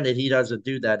mean, granted, he doesn't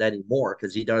do that anymore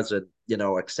because he doesn't,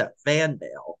 accept fan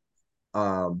mail.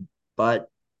 But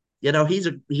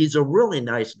he's a really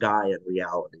nice guy in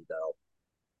reality,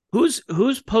 Whose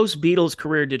post Beatles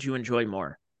career did you enjoy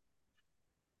more?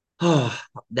 though.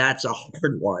 That's a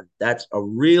hard one. That's a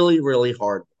really, really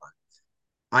hard one.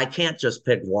 I can't just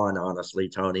pick one, honestly,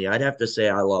 Tony. I'd have to say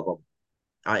I love them.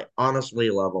 I honestly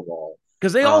love them all.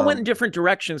 Because they all went in Um, different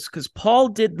directions. Because Paul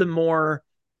did the more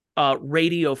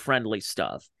radio friendly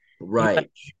stuff. You had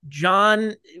right,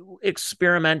 John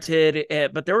experimented,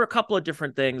 but there were a couple of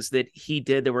different things that he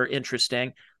did that were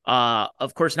interesting.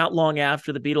 Of course, not long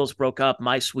after the Beatles broke up,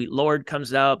 "My Sweet Lord"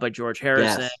 comes out by George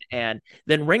Harrison, yes, and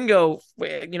then Ringo,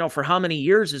 for how many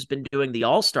years has been doing the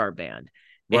All Star Band,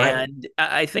 right, and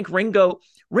I think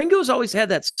Ringo's always had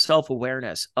that self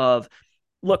awareness of,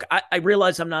 look, I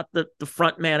realize I'm not the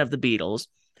front man of the Beatles.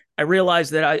 I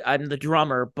realize that I'm the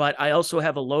drummer, but I also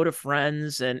have a load of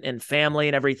friends and family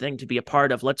and everything to be a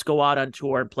part of. Let's go out on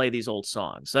tour and play these old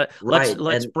songs. Let's right.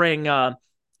 let's And bring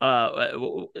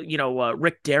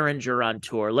Rick Derringer on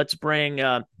tour. Let's bring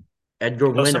Edgar some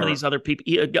of Winter, these other people.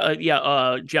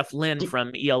 Jeff Lynne St-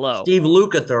 from ELO. Steve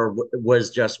Lukather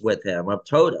was just with him of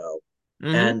Toto,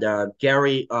 Mm-hmm. and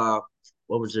Gary, what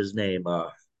was his name?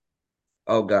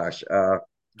 Oh gosh, Gary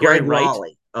Greg Wright.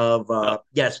 Raleigh of Uh,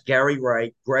 yes, Gary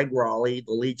Wright, Greg Raleigh,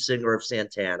 the lead singer of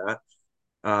Santana,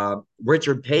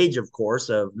 Richard Page, of course,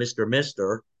 of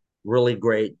Mister, really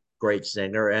great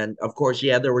singer, and of course,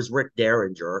 yeah, there was Rick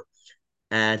Derringer,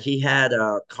 and he had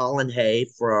Colin Hay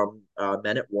from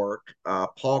Men at Work,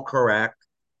 Paul Carrack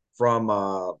from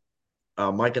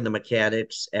Mike and the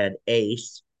Mechanics, and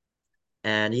Ace,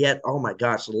 and he had, oh my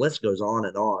gosh, the list goes on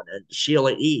and on. And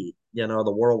Sheila E., the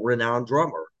world renowned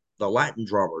drummer, the Latin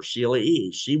drummer, Sheila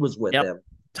E., she was with yep. him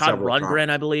Todd several Rundgren, I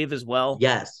times. believe, as well.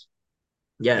 Yes,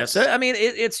 Yeah, so yes, I mean,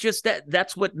 it's just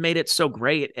that's what made it so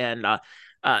great, and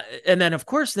then of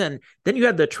course, then you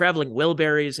had the traveling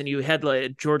Wilburys, and you had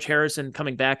like George Harrison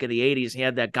coming back in the '80s. He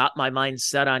had that "Got My Mind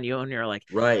Set on You," and you're like,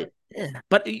 right.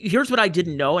 But here's what I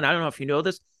didn't know, and I don't know if you know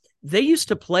this. They used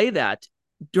to play that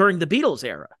during the Beatles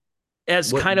era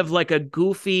as What? kind of like a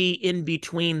goofy in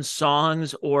between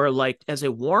songs or like as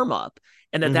a warm up.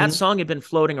 And that Hmm. song had been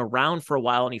floating around for a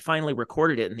while, and he finally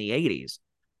recorded it in the 80s.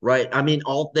 Right. I mean,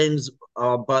 all things,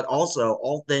 but also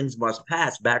all things must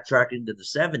pass. Backtracking to the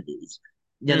 70s,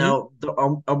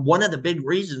 Mm-hmm. one of the big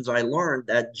reasons I learned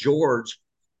that George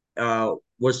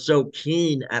was so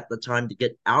keen at the time to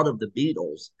get out of the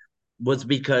Beatles was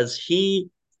because he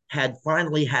had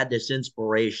finally had this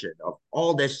inspiration of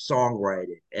all this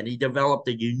songwriting, and he developed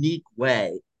a unique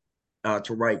way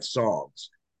to write songs.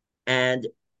 And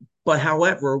but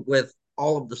however, with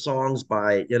all of the songs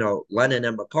by Lennon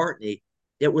and McCartney,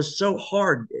 it was so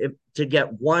hard to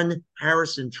get one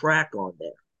Harrison track on there.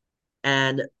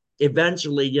 And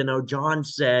eventually, John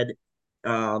said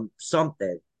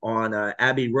something on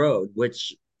Abbey Road,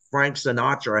 which Frank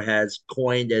Sinatra has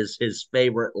coined as his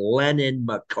favorite Lennon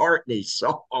McCartney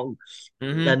song,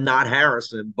 Mm-hmm. and not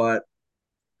Harrison. But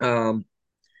um,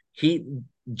 he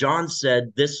John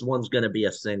said this one's going to be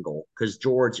a single because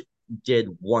George did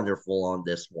wonderful on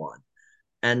this one.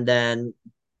 And then,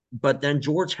 but then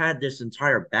George had this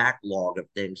entire backlog of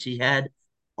things. He had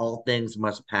All Things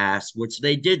Must Pass, which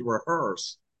they did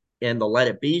rehearse in the Let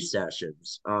It Be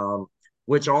sessions.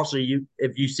 Which also,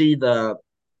 if you see the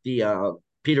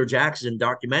Peter Jackson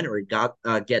documentary, got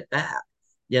get that.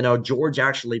 George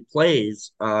actually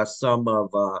plays some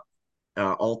of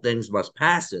All Things Must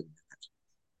Pass in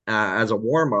as a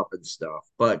warm up and stuff.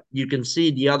 But you can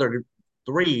see the other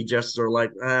three just are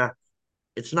like,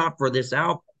 it's not for this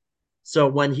album.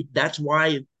 So that's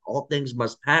why All Things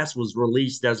Must Pass was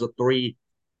released as a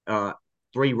uh,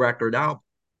 three record album,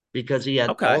 because he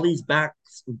had Okay.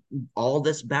 all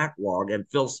this backlog, and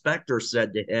Phil Spector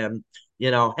said to him,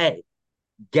 hey,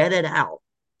 get it out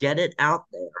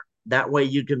there. That way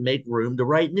you can make room to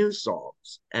write new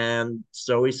songs. And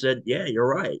so he said, yeah, you're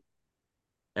right.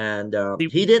 And The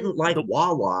he didn't like the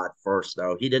Wah Wah at first,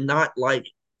 though. He did not like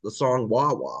the song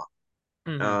Wah Wah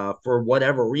mhm. for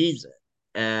whatever reason.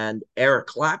 And Eric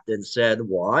Clapton said,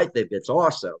 well, I think it's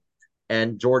awesome.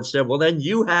 And George said, well, then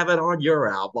you have it on your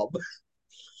album.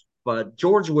 But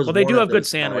George was Well, they one do of have good those guys.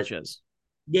 sandwiches.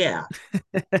 Yeah,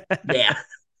 yeah,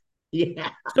 yeah,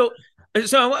 So,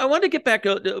 I wanted to get back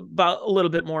about a little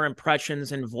bit more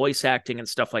impressions and voice acting and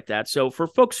stuff like that. So, for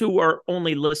folks who are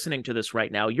only listening to this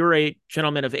right now, you're a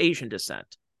gentleman of Asian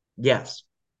descent. yes.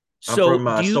 I'm So,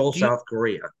 from Seoul, South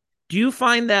Korea. do you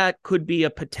find that could be a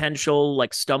potential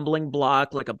like stumbling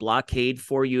block, like a blockade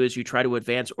for you as you try to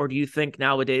advance? Or do you think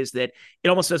nowadays that it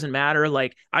almost doesn't matter?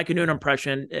 Like I can do an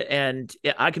impression and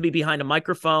I can be behind a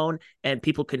microphone and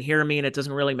people can hear me and it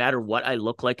doesn't really matter what I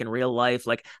look like in real life.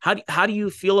 Like how do you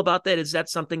feel about that? Is that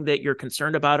something that you're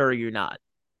concerned about or are you not?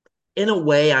 In a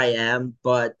way, I am,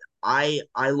 but I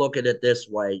look at it this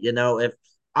way. If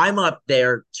I'm up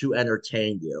there to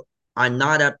entertain you, I'm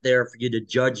not up there for you to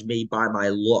judge me by my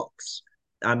looks.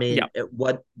 I Yeah. mean,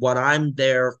 what I'm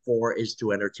there for is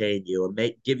to entertain you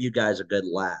and give you guys a good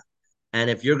laugh. And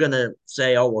if you're gonna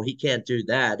say, "Oh, well, he can't do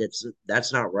that,"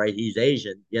 that's not right. He's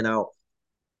Asian. You know.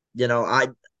 I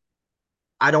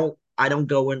don't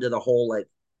go into the whole like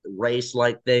race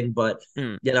like thing, but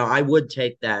Mm. I would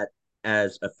take that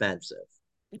as offensive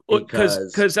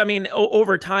Because because I mean,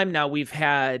 over time now we've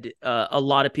had a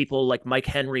lot of people like Mike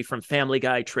Henry from Family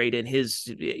Guy trade in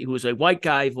who was a white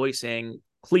guy voicing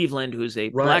Cleveland, who's a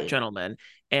black right. gentleman,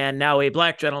 and now a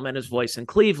black gentleman is voicing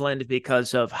Cleveland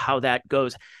because of how that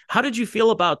goes. How did you feel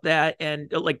about that?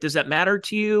 And like, does that matter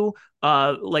to you?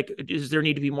 Like, does there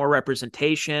need to be more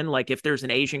representation? Like, if there's an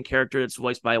Asian character that's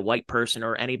voiced by a white person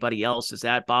or anybody else, does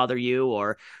that bother you,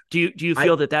 or do you I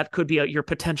feel that could be your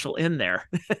potential in there?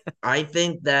 I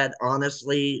think that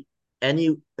honestly,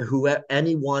 anyone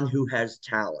who has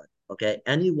talent, okay,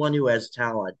 anyone who has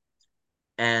talent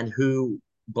and who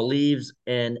believes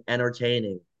in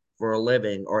entertaining for a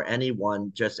living, or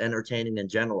anyone just entertaining in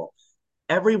general,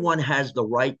 everyone has the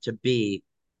right to be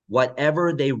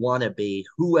whatever they want to be,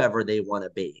 whoever they want to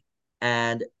be.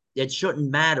 And it shouldn't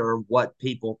matter what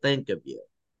people think of you.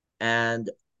 And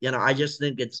I just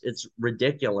think it's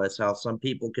ridiculous how some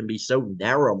people can be so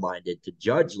narrow-minded to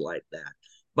judge like that.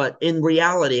 But in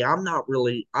reality, I'm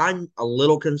a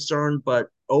little concerned, but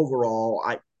overall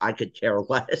I could care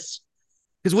less.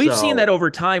 Because we've seen that So over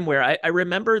time where I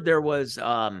remember there was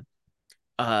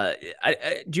do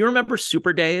you remember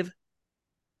Super Dave?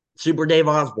 Super Dave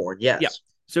Osborne, Yeah. yes.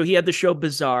 So he had the show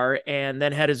Bizarre and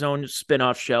then had his own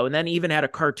spin-off show and then even had a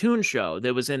cartoon show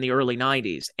that was in the early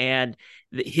 90s. And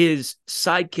his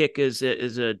sidekick is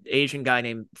a Asian guy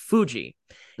named Fuji.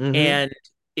 Mm-hmm. And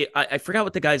I forgot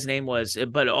what the guy's name was,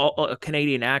 but a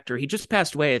Canadian actor. He just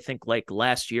passed away, I think, like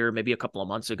last year, maybe a couple of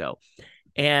months ago.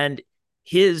 And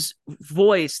his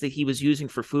voice that he was using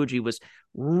for Fuji was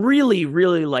really,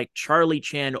 really like Charlie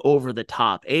Chan over the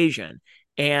top Asian.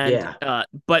 And Yeah,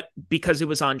 but because it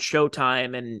was on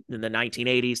Showtime and in the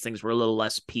 1980s, things were a little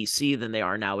less PC than they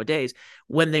are nowadays.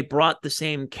 When they brought the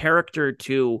same character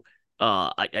to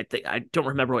I don't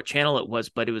remember what channel it was,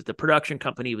 but it was the production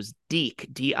company was DIC,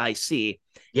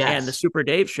 and the yes, Super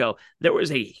Dave show. There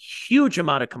was a huge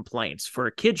amount of complaints for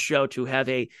a kids show to have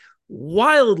a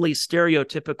wildly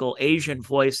stereotypical Asian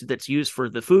voice that's used for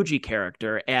the Fuji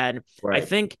character. And I right.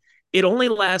 think it only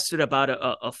lasted about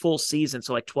a full season,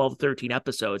 so like 12, 13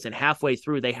 episodes. And halfway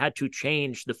through, they had to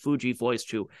change the Fuji voice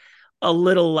to a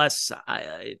little less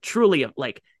truly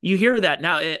like you hear that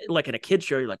now, like in a kid's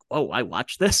show, you're like, whoa, I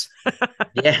watched this.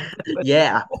 Yeah,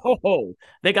 yeah, Oh,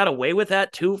 they got away with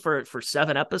that too for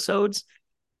 7 episodes.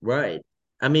 right.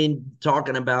 I mean,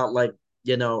 talking about like,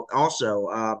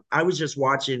 also, I was just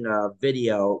watching a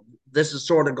video. This is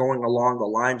sort of going along the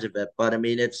lines of it, but I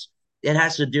mean, it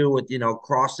has to do with,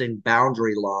 crossing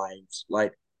boundary lines,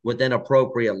 like with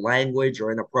inappropriate language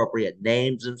or inappropriate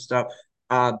names and stuff.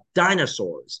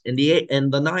 Dinosaurs in the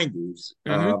 90s,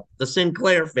 Mm-hmm. the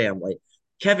Sinclair family.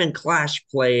 Kevin Clash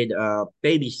played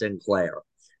Baby Sinclair,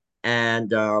 and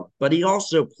but he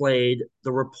also played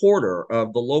the reporter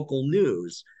of the local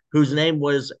news, whose name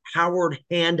was Howard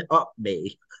Hand Up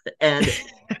Me, and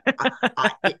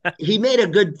I, he made a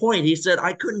good point. He said,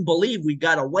 "I couldn't believe we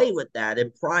got away with that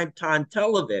in primetime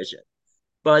television,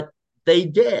 but they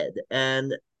did."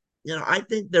 And I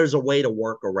think there's a way to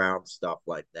work around stuff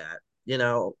like that. You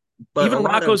know, but a Even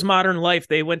lot of Rocco's Modern Life,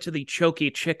 they went to the Choky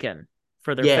Chicken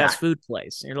for their yeah, fast food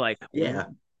place. And you're like, yeah,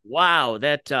 wow,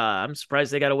 that I'm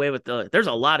surprised they got away with there's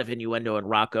a lot of innuendo in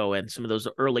Rocco and some of those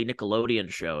early Nickelodeon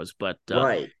shows, but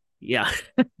right. yeah,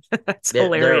 that's There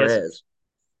hilarious. is.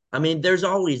 I mean, there's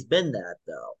always been that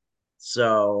though.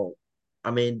 So,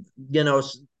 I mean,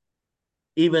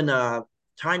 even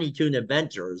Tiny Toon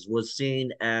Adventures was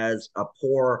seen as a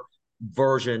poor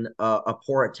version, a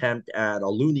poor attempt at a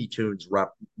Looney Tunes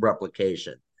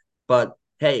replication. But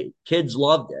hey, kids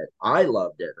loved it. I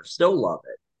loved it. I still love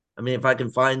it. I mean, if I can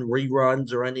find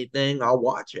reruns or anything, I'll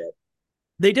watch it.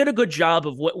 They did a good job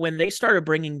of when they started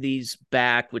bringing these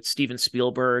back with Steven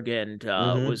Spielberg and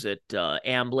Mm-hmm. was it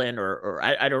Amblin or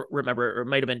I don't remember, or it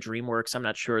might have been DreamWorks. I'm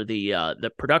not sure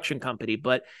the production company,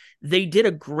 but they did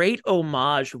a great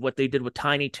homage of what they did with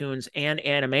Tiny Toons and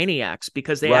Animaniacs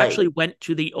because they actually Right. went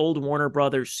to the old Warner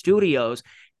Brothers studios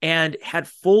and had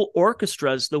full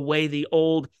orchestras the way the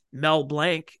old Mel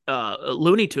Blanc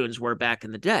Looney Tunes were back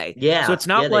in the day. So Yeah.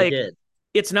 Yeah, they did.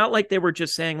 it's not like they were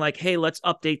just saying like, hey, let's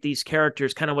update these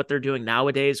characters, kind of what they're doing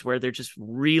nowadays, where they're just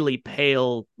really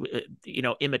pale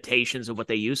imitations of what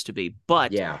they used to be.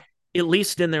 But Yeah. at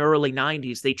least in the early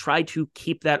 90s they tried to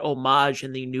keep that homage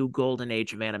in the new golden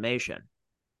age of animation.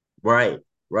 Right,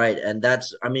 right. And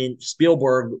I mean,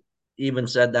 Spielberg even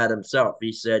said that himself.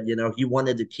 He said, he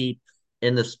wanted to keep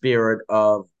in the spirit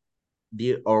of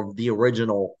the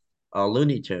original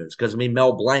Looney Tunes. Because I mean,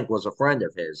 Mel Blanc was a friend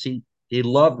of his. He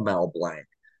loved Mel Blanc.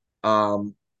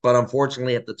 But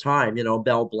unfortunately at the time,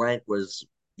 Mel Blanc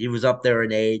he was up there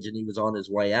in age and he was on his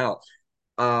way out.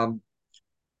 Um,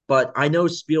 but I know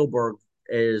Spielberg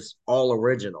is all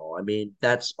original. I mean,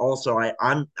 that's also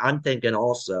I'm thinking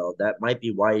also that might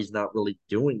be why he's not really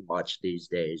doing much these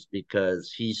days,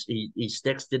 because he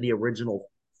sticks to the original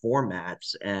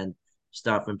formats and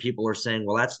stuff, and people are saying,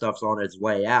 well, that stuff's on its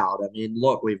way out. I mean,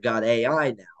 look, we've got AI now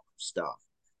and stuff.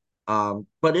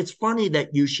 But it's funny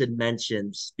that you should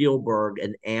mention Spielberg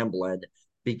and Amblin,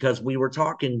 because we were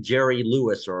talking Jerry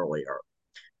Lewis earlier,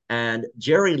 and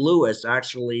Jerry Lewis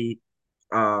actually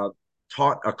uh,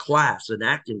 taught a class, an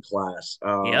acting class.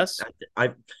 Yes,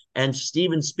 I and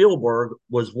Steven Spielberg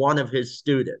was one of his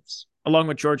students. along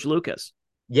with George Lucas.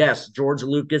 Yes, George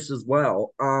Lucas as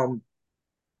well.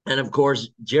 And of course,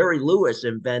 Jerry Lewis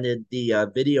invented the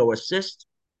video assist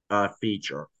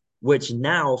feature, which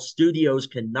now studios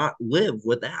cannot live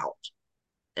without.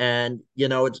 And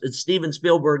it's Steven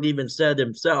Spielberg even said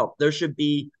himself, there should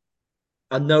be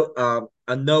a note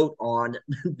on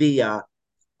the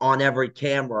on every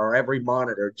camera or every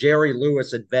monitor. Jerry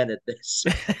Lewis invented this.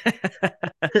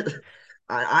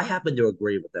 I happen to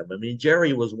agree with him. I mean,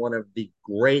 Jerry was one of the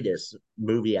greatest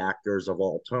movie actors of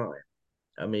all time.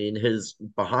 I mean, his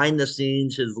behind the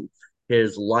scenes,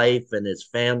 his life and his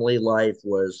family life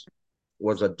was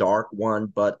a dark one,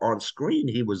 but on screen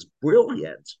he was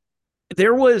brilliant.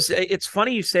 It's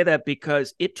funny you say that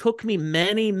because it took me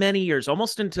many, many years,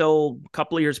 almost until a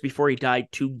couple of years before he died,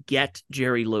 to get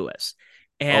Jerry Lewis.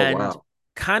 Oh And wow.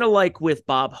 kind of like with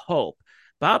Bob Hope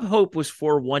was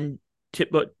for one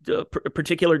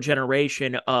particular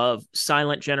generation of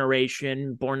silent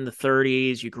generation, born in the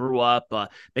 30s. You grew up,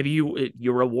 maybe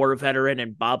you were a war veteran,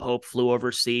 and Bob Hope flew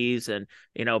overseas, and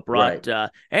Right. brought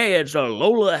hey, it's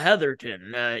Lola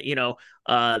Heatherton. You know,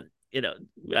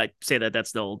 I say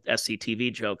that's the old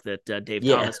SCTV joke that Dave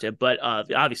Yeah. Thomas did, but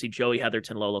obviously Joey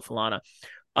Heatherton, Lola Falana.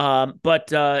 But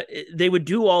they would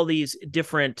do all these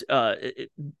different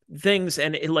things,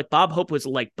 and like Bob Hope was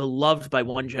like beloved by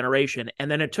one generation,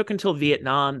 and then it took until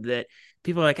Vietnam that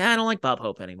people were like, I don't like Bob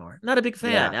Hope anymore. Not a big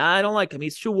fan. Yeah. I don't like him.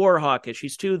 He's too war hawkish.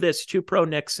 He's too this, too pro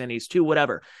Nixon. He's too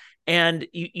whatever. And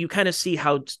you kind of see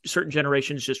how certain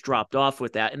generations just dropped off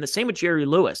with that. And the same with Jerry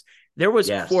Lewis. There was,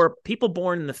 Yes. for people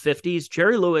born in the 50s,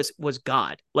 Jerry Lewis was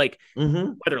God. Like,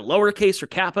 Mm-hmm. whether lowercase or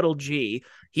capital G,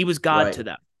 he was God Right. to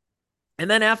them. And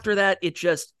then after that,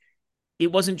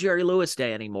 it wasn't Jerry Lewis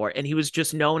Day anymore. And he was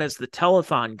just known as the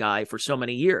telethon guy for so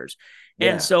many years.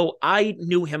 And Yeah. so I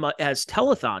knew him as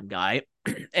telethon guy.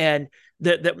 And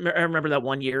I remember that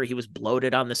one year he was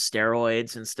bloated on the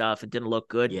steroids and stuff. It didn't look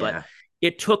good, but Yeah.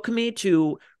 it took me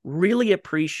to really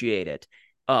appreciate it,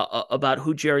 about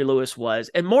who Jerry Lewis was,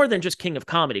 and more than just King of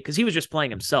Comedy, because he was just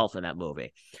playing himself in that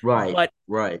movie. Right. But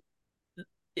Right.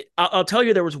 I'll tell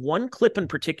you, there was one clip in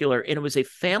particular, and it was a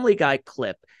Family Guy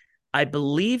clip, I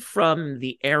believe from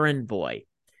The Errand Boy,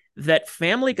 that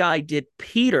Family Guy did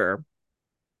Peter.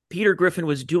 Peter Griffin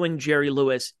was doing Jerry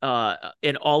Lewis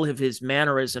in all of his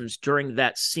mannerisms during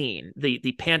that scene, the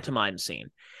pantomime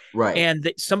scene, Right.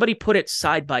 and somebody put it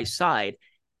side by side,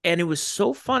 and it was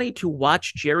so funny to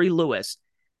watch Jerry Lewis.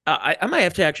 I might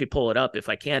have to actually pull it up if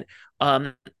I can.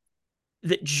 Um,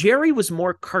 that Jerry was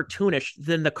more cartoonish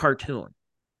than the cartoon.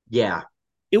 Yeah.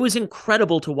 It was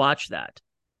incredible to watch that.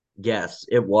 Yes,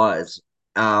 it was.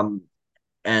 Um,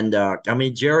 and I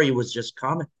mean, Jerry was just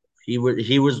comic. He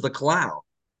was the clown,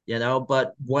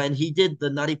 But when he did the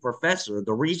Nutty Professor,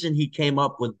 the reason he came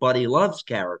up with Buddy Love's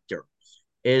character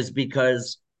is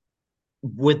because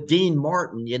with Dean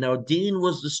Martin, Dean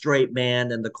was the straight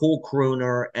man and the cool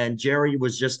crooner, and Jerry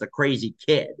was just a crazy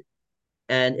kid.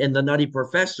 And in the Nutty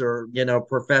Professor,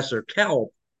 Professor Kelp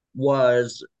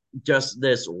was just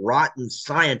this rotten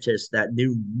scientist that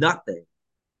knew nothing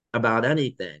about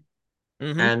anything.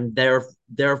 Mm-hmm. And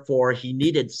therefore, he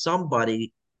needed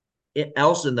somebody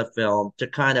else in the film to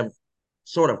kind of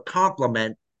sort of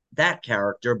complement that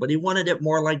character, but he wanted it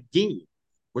more like Dean,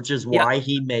 which is Yeah, why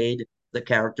he made the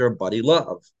character Buddy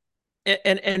Love.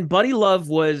 and Buddy Love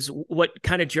was what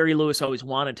kind of Jerry Lewis always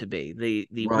wanted to be,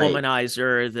 the Right,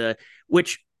 womanizer, the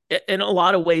which in a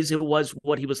lot of ways it was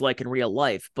what he was like in real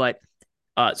life. But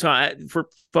for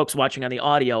folks watching on the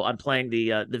audio, I'm playing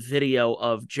the video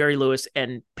of Jerry Lewis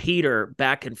and Peter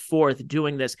back and forth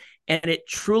doing this, and it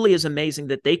truly is amazing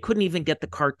that they couldn't even get the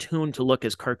cartoon to look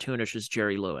as cartoonish as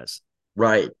Jerry Lewis.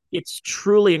 right. It's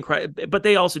truly incredible, but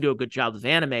they also do a good job of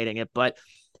animating it. But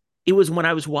it was when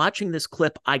I was watching this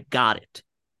clip, I got it.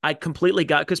 I completely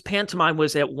got, because pantomime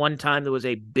was at one time there was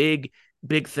a big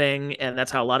thing, and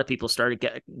that's how a lot of people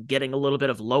started getting a little bit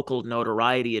of local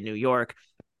notoriety in New York.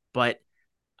 But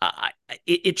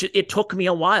it took me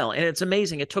a while, and it's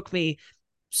amazing. It took me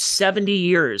 70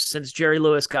 years since Jerry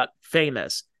Lewis got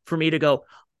famous for me to go,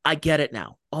 I get it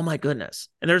now. Oh my goodness.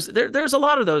 And there's a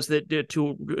lot of those that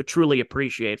to truly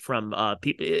appreciate from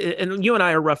people. And you and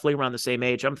I are roughly around the same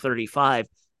age. I'm 35.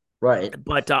 Right.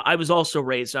 But I was also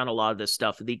raised on a lot of this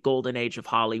stuff, the golden age of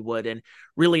Hollywood, and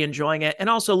really enjoying it. And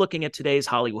also looking at today's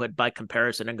Hollywood by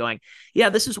comparison and going, yeah,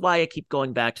 this is why I keep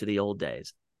going back to the old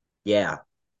days. Yeah.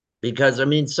 Because I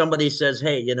mean, somebody says,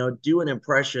 "Hey, do an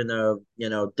impression of,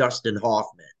 Dustin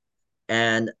Hoffman."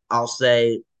 And I'll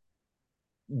say,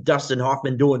 "Dustin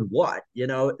Hoffman doing what?"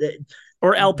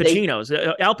 Or Al They Pacino's.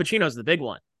 Al Pacino's the big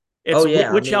one. Oh It's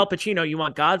yeah, I which mean, Al Pacino you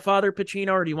want, Godfather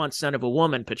Pacino, or do you want Son of a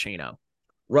Woman Pacino?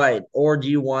 right. Or do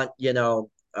you want,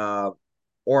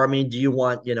 or I mean, do you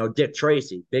want, Dick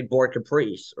Tracy, Big Boy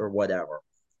Caprice, or whatever?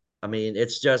 I mean,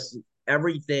 it's just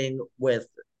everything with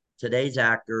today's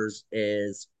actors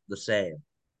is the same.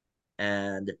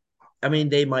 And I mean,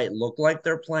 they might look like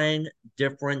they're playing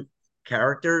different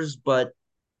characters, but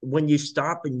when you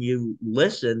stop and you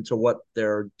listen to what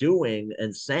they're doing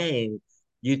and saying,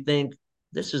 you think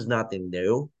this is nothing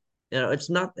new. It's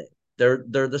nothing. They're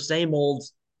the same old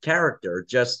character,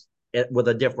 just with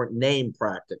a different name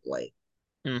practically.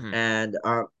 Mm-hmm. And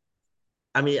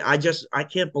I mean, I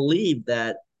can't believe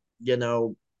that you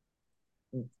know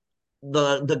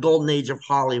the golden age of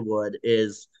Hollywood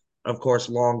is, of course,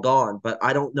 long gone. But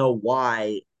I don't know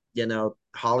why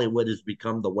Hollywood has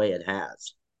become the way it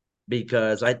has,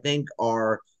 because I think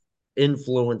our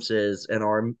influences in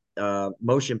our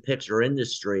motion picture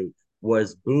industry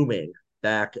was booming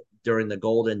back during the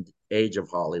golden age of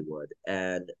Hollywood.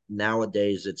 And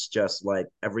nowadays it's just like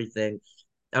everything.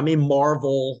 I mean,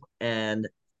 Marvel and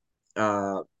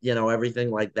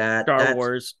everything like that. Star That's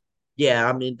Wars. Yeah,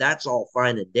 I mean, that's all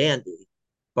fine and dandy.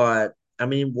 But I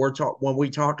mean, when we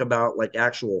talk about like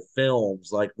actual films,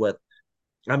 like with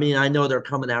I mean, I know they're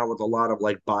coming out with a lot of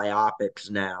like biopics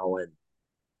now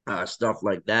and stuff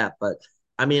like that. But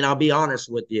I mean, I'll be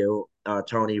honest with you,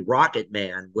 Tony, Rocket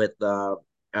Man with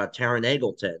Taron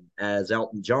Egerton as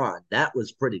Elton John, that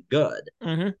was pretty good.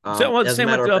 Mm-hmm. So, well, As a same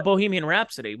with matter of fact, Bohemian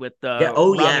Rhapsody with yeah,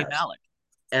 oh Rami yes, Malek.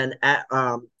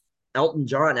 and Elton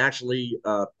John actually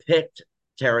picked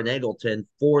Taron Egerton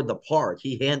for the part.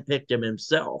 He handpicked him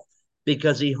himself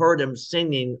because he heard him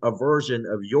singing a version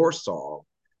of your song,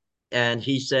 and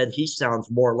he said he sounds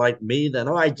more like me than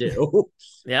I do.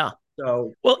 Yeah.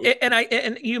 So Well,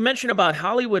 and you mentioned about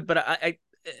Hollywood, but I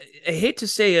hate to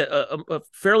say a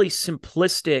fairly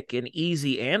simplistic and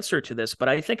easy answer to this, but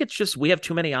I think it's just we have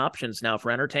too many options now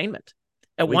for entertainment.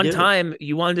 At we one do. time,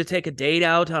 you wanted to take a date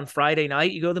out on Friday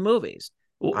night, you go to the movies.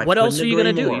 I What couldn't else are you going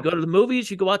agree to do? You more. go to the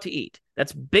movies, you go out to eat.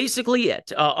 That's basically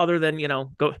it. Other than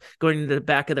going to the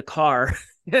back of the car,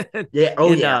 Yeah.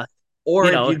 Oh and yeah. you Or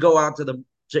if know, you go out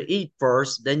to eat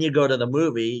first, then you go to the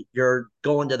movie. You're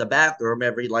going to the bathroom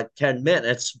every like 10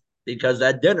 minutes because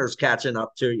that dinner's catching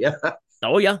up to you.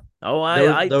 oh yeah, oh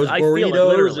those I feel it burritos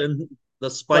literally. and the But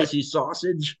spicy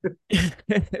sausage.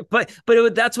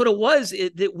 that's what it was,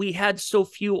 that we had so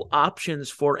few options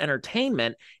for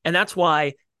entertainment, and that's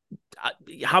why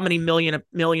how many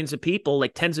millions of people,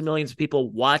 like tens of millions of people,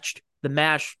 watched the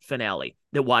MASH finale,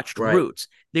 that watched Right. Roots.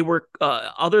 They were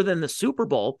other than the Super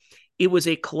Bowl, it was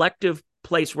a collective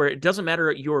place where it doesn't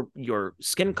matter your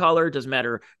skin color, doesn't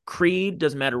matter creed,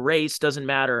 doesn't matter race, doesn't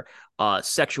matter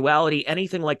sexuality,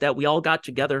 anything like that. We all got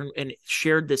together and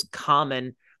shared this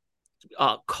common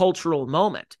cultural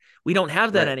moment. We don't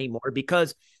have that Right. anymore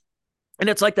because, and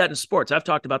it's like that in sports. I've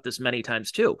talked about this many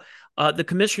times too. The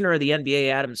commissioner of the NBA,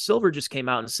 Adam Silver, just came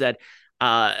out and said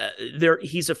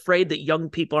he's afraid that young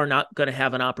people are not going to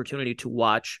have an opportunity to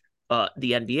watch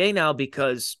the NBA now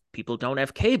because people don't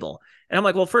have cable. And I'm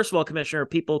like, well, first of all, Commissioner,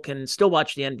 people can still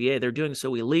watch the NBA. They're doing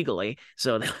so illegally,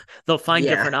 so they'll find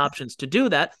Yeah. different options to do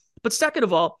that. But second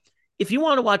of all, if you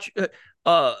want to watch,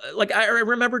 like I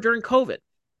remember during COVID,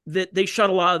 that they shut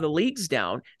a lot of the leagues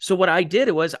down. So what I did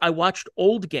was I watched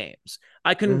old games.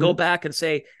 I can go Hmm. back and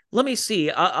say, let me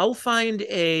see, I'll find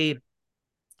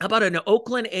how about an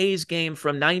Oakland A's game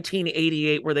from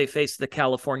 1988 where they faced the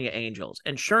California Angels?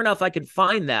 And sure enough, I could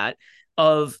find that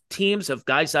of teams of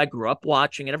guys I grew up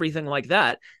watching and everything like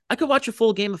that. I could watch a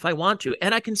full game if I want to,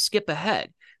 and I can skip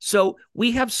ahead. So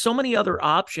we have so many other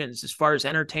options as far as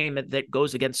entertainment that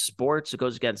goes against sports, it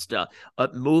goes against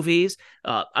movies.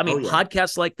 I Oh mean, yeah.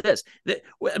 podcasts like this. I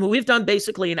mean, we've done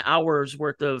basically an hour's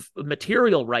worth of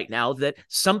material right now that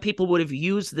some people would have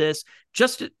used this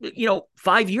just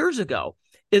 5 years ago.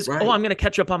 Oh, Right. I'm going to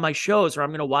catch up on my shows or I'm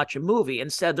going to watch a movie.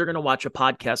 Instead, they're going to watch a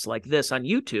podcast like this on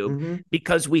YouTube Hmm.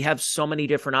 because we have so many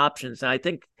different options. And I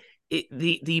think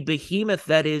the behemoth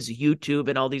that is YouTube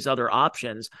and all these other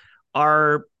options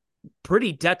are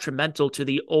pretty detrimental to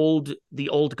the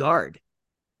old guard.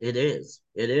 It is.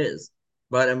 It is.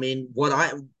 But I mean,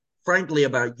 frankly,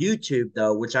 about YouTube,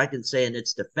 though, which I can say in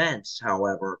its defense,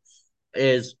 however,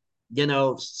 is,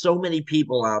 so many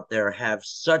people out there have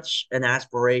such an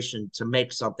aspiration to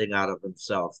make something out of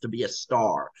themselves, to be a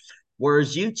star.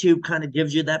 Whereas YouTube kind of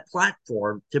gives you that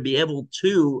platform to be able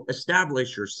to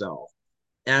establish yourself.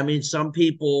 And I mean, some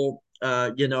people,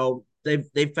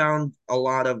 they found a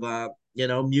lot of,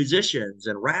 musicians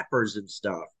and rappers and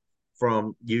stuff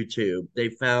from YouTube. They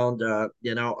found,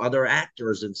 other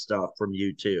actors and stuff from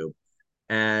YouTube.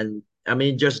 And I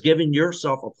mean, just giving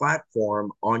yourself a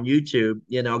platform on YouTube,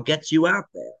 gets you out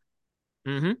there.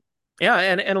 Mm-hmm. Yeah,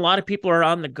 and a lot of people are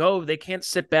on the go. They can't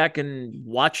sit back and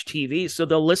watch TV, so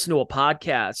they'll listen to a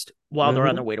podcast while they're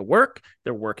on their Hmm. way to work.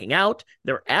 They're working out.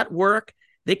 They're at work.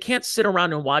 They can't sit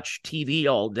around and watch TV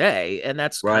all day, and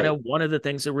that's kind Right. of one of the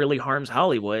things that really harms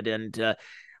Hollywood. And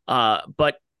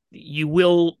but you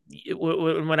will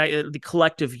when the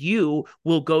collective you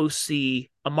will go see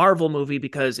a Marvel movie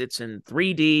because it's in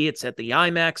 3D, it's at the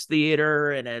IMAX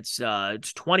theater, and it's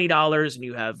 $20, and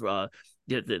you have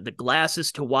the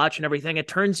glasses to watch and everything. It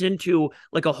turns into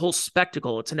like a whole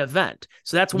spectacle. It's an event.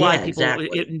 So that's why Yeah, people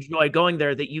exactly. enjoy going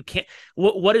there. That you can't.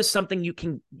 What is something you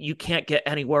can't get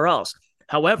anywhere else?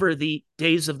 However, the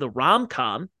days of the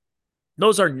rom-com,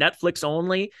 those are Netflix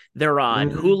only. They're on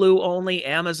Hmm. Hulu only,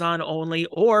 Amazon only,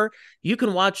 or you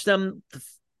can watch them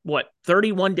what,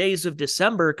 31 days of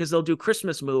December, because they'll do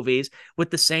Christmas movies with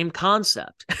the same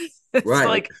concept. It's Right.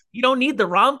 like, you don't need the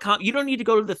rom-com. You don't need to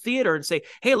go to the theater and say,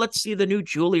 hey, let's see the new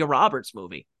Julia Roberts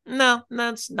movie. No,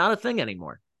 that's not a thing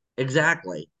anymore.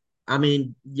 Exactly. I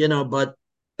mean, but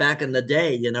back in the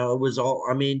day, it was all,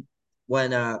 I mean,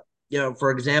 when,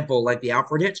 for example, like the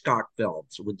Alfred Hitchcock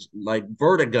films, with like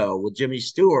Vertigo with Jimmy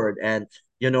Stewart and,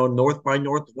 North by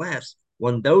Northwest,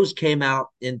 when those came out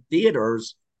in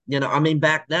theaters, I mean,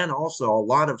 back then also a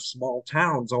lot of small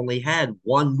towns only had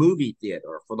one movie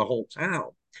theater for the whole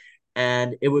town.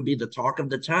 And it would be the talk of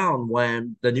the town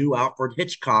when the new Alfred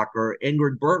Hitchcock or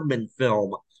Ingrid Bergman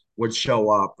film would show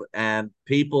up, and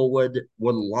people would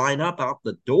line up out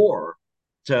the door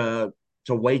to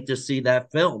wait to see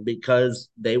that film, because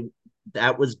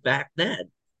that was back then.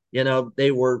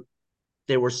 They were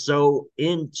so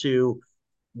into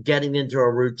getting into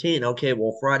a routine. Okay,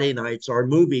 well, Friday night's our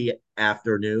movie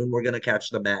afternoon. We're going to catch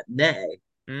the matinee.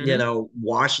 Mm-hmm.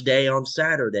 Wash day on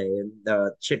Saturday and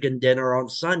chicken dinner on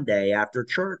Sunday after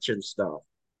church and stuff.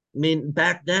 I mean,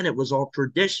 back then it was all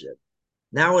tradition.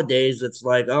 Nowadays it's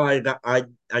like, oh, I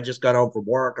just got home from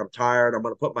work. I'm tired. I'm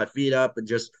going to put my feet up and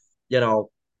just,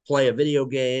 play a video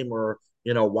game, or,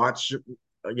 watch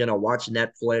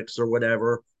Netflix or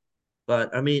whatever.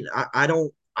 But I mean, I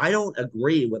don't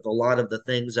agree with a lot of the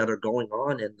things that are going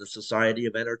on in the society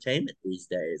of entertainment these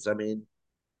days. I mean,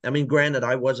 granted,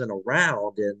 I wasn't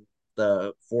around in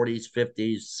the 40s,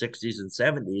 50s, 60s, and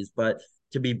 70s, but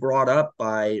to be brought up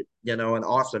by, an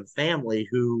awesome family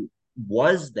who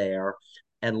was there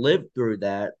and lived through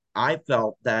that, I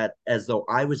felt that as though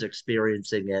I was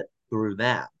experiencing it through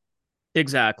that.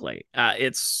 Exactly.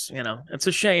 It's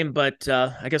a shame, but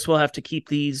I guess we'll have to keep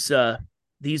these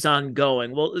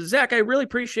ongoing. Well, Zach, I really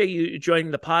appreciate you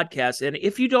joining the podcast. And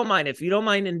if you don't mind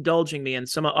indulging me in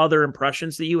some other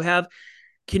impressions that you have,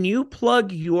 can you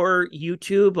plug your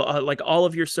YouTube, like all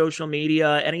of your social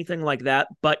media, anything like that,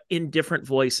 but in different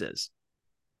voices?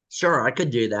 Sure, I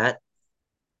could do that.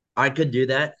 I could do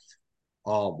that.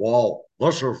 Well,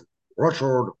 this is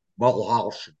Richard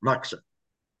Milhouse Nixon.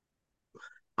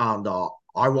 And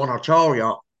I want to tell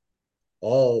you,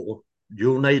 oh,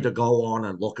 you need to go on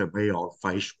and look at me on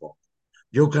Facebook.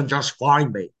 You can just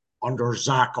find me under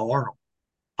Zach Arnold.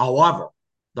 However,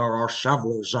 there are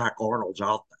several Zach Arnolds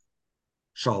out there.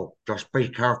 So just be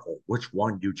careful which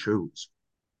one you choose.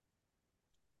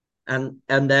 And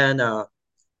then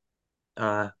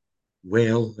uh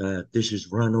this is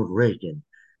Ronald Reagan.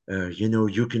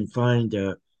 You can find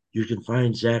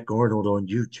Zach Arnold on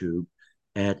YouTube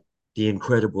at The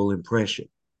Incredible Impression.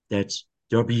 That's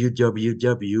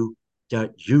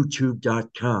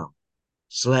www.youtube.com/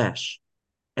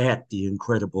 at The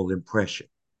Incredible Impression.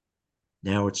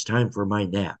 Now it's time for my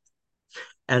nap.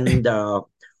 And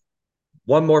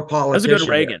one more That was a good politician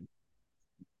here. Reagan.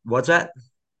 What's that?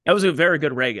 That was a very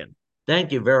good Reagan.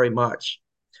 Thank you very much.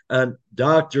 And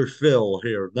Dr. Phil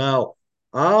here. Now,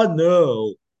 I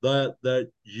know that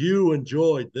you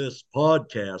enjoyed this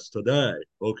podcast today,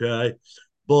 okay?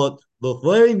 But the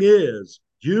thing is,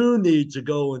 you need to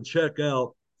go and check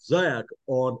out Zach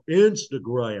on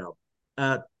Instagram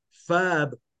at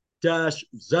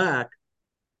fab-zach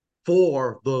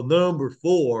for the number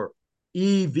 4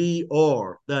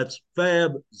 EVR. That's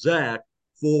Fab Zach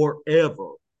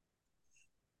forever.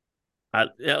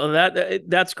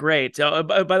 That's great. By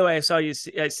the way, I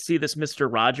see this Mr.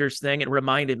 Rogers thing. It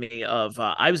reminded me of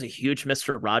I was a huge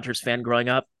Mr. Rogers fan growing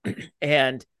up,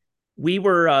 and we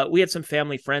had some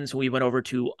family friends. We went over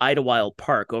to Idlewild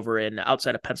Park over in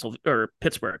outside of Pennsylvania or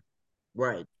Pittsburgh,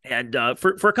 Right. and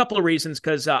for a couple of reasons,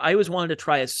 because I always wanted to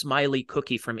try a Smiley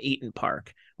cookie from Eaton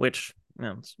Park, which,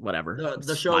 it's whatever. The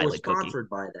show was Smiley cookie. sponsored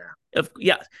by that.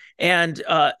 Yeah, and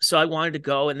so I wanted to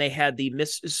go, and they had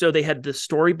the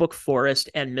Storybook Forest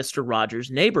and Mister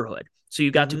Rogers' Neighborhood. So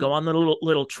you got to Mm-hmm. go on the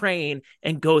little train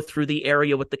and go through the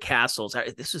area with the castles.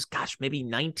 This is, gosh, maybe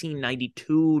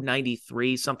 1992,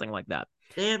 93, something like that.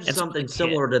 They have And so something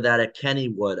similar to that at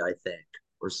Kennywood, I think,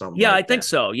 or something yeah, I like think that.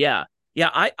 so. Yeah.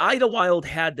 Yeah, Idlewild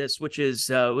had this, which is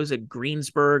was it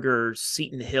Greensburg or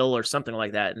Seton Hill or something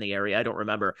like that in the area. I don't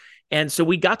remember. And so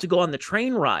we got to go on the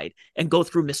train ride and go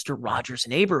through Mister Rogers'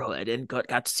 Neighborhood and got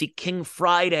to see King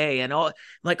Friday and all.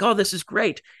 Like, oh, this is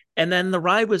great. And then the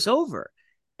ride was over,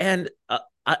 and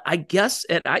I guess,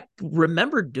 and I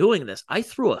remember doing this. I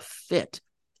threw a fit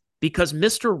because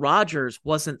Mister Rogers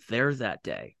wasn't there that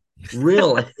day,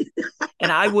 Really?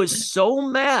 and I was so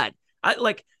mad.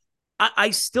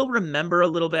 I still remember a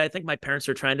little bit. I think my parents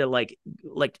are trying to like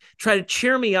try to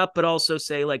cheer me up, but also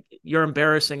say like, you're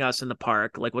embarrassing us in the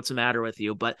park. Like, what's the matter with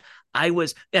you? But I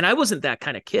wasn't that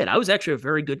kind of kid. I was actually a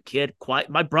very good kid. Quiet.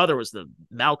 My brother was the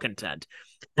malcontent,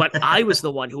 but I was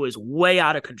the one who was way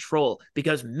out of control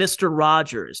because Mr.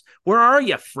 Rogers, where are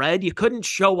you, Fred? You couldn't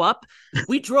show up.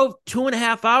 We drove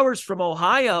 2.5 hours from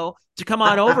Ohio to come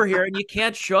on over here, and you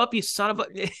can't show up, you son of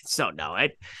a. So no,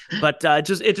 but it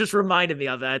just reminded me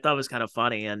of it. I thought it was kind of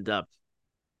funny, and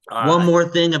One more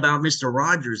thing about Mr.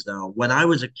 Rogers, though. When I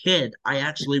was a kid, I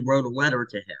actually wrote a letter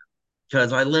to him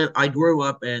because I grew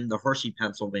up in the Hershey,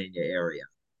 Pennsylvania area,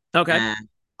 okay. and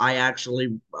I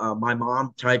actually, my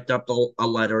mom typed up a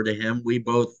letter to him. We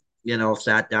both,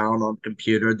 sat down on the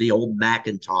computer, the old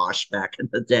Macintosh back in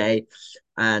the day,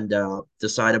 and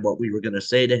decided what we were going to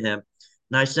say to him,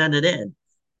 and I sent it in.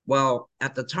 Well,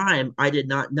 at the time, I did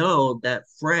not know that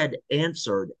Fred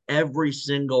answered every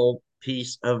single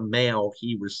piece of mail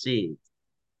he received.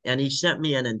 And he sent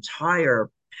me an entire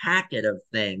packet of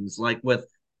things, like with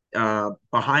a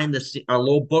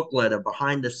little booklet of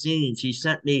behind the scenes. He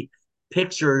sent me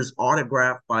pictures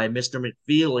autographed by Mr.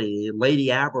 McFeely, Lady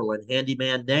Aberlin,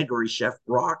 Handyman Negri, Chef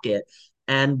Rocket,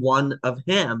 and one of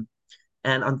him.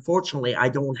 And unfortunately, I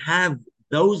don't have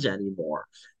those anymore.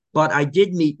 But I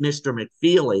did meet Mr.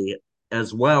 McFeely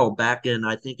as well back in,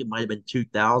 I think it might have been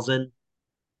 2000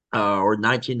 or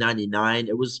 1999.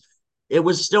 It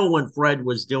was still when Fred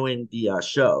was doing the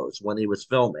shows when he was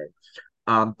filming,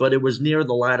 but it was near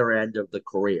the latter end of the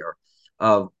career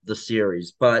of the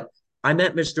series. But I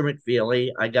met Mr.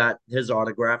 McFeely. I got his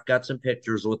autograph, got some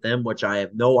pictures with him, which I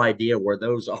have no idea where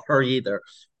those are either.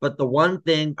 But the one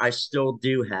thing I still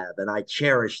do have, and I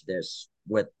cherish this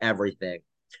with everything,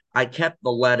 I kept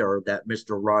the letter that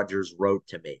Mr. Rogers wrote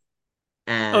to me,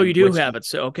 Oh, and you do which have he, it.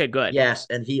 So okay, good. yes,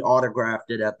 and he autographed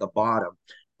it at the bottom.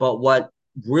 But what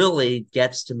really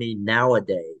gets to me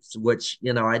nowadays, which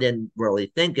I didn't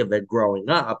really think of it growing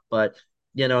up, but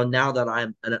now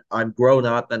that I'm grown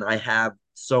up and I have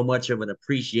so much of an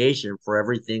appreciation for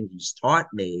everything he's taught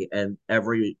me and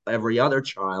every other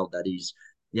child that he's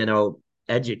you know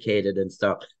educated and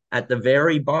stuff. At the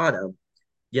very bottom,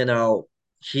 you know,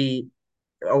 he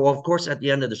oh, of course, at the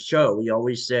end of the show, he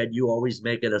always said, "You always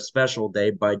make it a special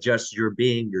day by just your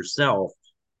being yourself,"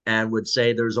 and would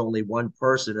say, "There's only one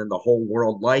person in the whole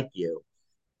world like you,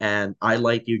 and I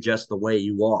like you just the way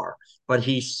you are." But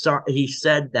he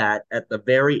said that at the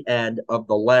very end of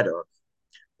the letter.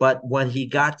 But when he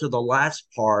got to the last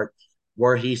part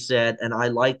where he said, "And I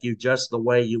like you just the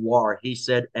way you are," he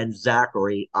said, "And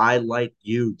Zachary, I like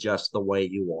you just the way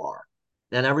you are."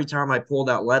 And every time I pull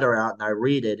that letter out and I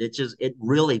read it, it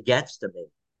really gets to me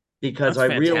because That's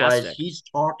I realize fantastic. he's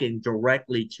talking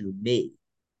directly to me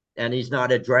and he's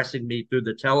not addressing me through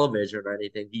the television or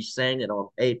anything. He's saying it on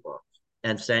paper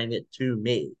and saying it to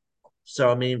me. So,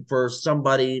 I mean, for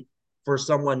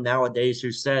someone nowadays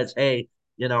who says, "Hey,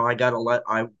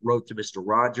 I wrote to Mr.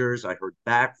 Rogers, I heard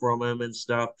back from him and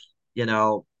stuff,"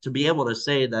 to be able to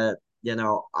say that,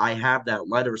 I have that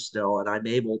letter still and I'm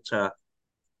able to,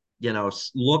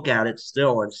 look at it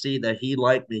still and see that he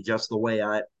liked me just the way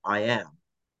I am.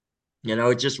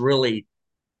 It's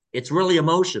really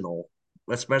emotional,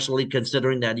 especially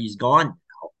considering that he's gone.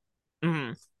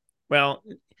 Mhm. Well,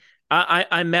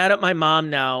 I'm mad at my mom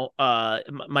now,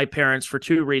 my parents, for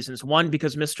two reasons. One,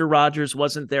 because Mr. Rogers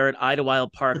wasn't there at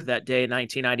Idlewild Park that day in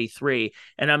 1993.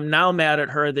 And I'm now mad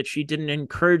at her that she didn't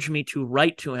encourage me to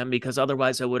write to him because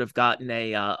otherwise I would have gotten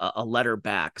a letter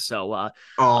back. So Oh,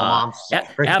 I'm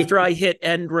sorry. after I hit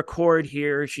end record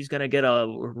here, she's going to get a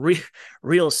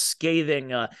real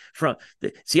scathing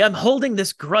see, I'm holding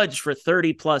this grudge for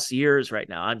 30 plus years right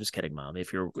now. I'm just kidding, Mom,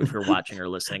 if you're watching or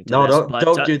listening to No, this. don't But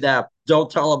don't do that.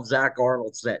 Don't tell him Zach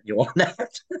Arnold sent you on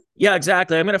that. yeah,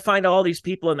 exactly. I'm going to find all these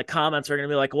people in the comments are going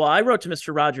to be like, "Well, I wrote to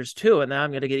Mr. Rogers too," and then I'm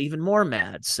going to get even more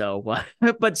mad. So, but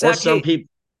or Zach, some hey, people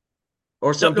or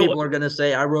no, some no. people are going to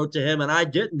say I wrote to him and I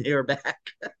didn't hear back.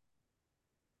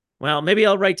 Well, maybe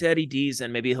I'll write to Eddie Dees,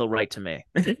 and maybe he'll write to me.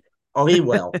 Oh, he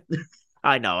will.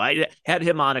 I know. I had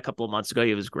him on a couple of months ago.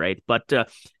 He was great. But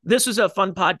this was a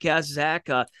fun podcast, Zach.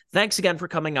 Thanks again for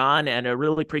coming on, and I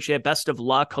really appreciate it. Best of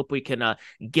luck. Hope we can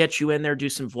get you in there, do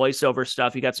some voiceover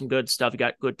stuff. You got some good stuff. You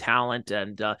got good talent,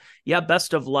 and yeah,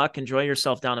 best of luck. Enjoy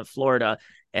yourself down in Florida.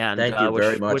 And Thank you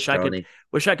very much, Tony.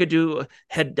 wish I could do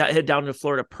head down to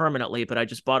Florida permanently, but I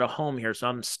just bought a home here, so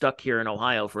I'm stuck here in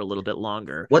Ohio for a little bit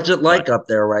longer. What's it But like up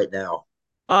there right now?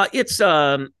 it's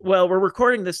well, we're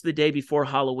recording this the day before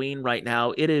Halloween right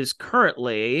now. It is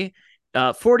currently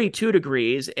 42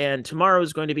 degrees, and tomorrow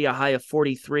is going to be a high of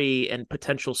 43 and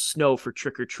potential snow for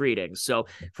trick-or-treating. So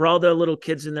for all the little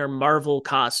kids in their Marvel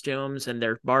costumes and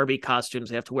their Barbie costumes,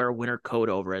 they have to wear a winter coat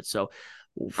over it. So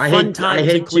fun I times in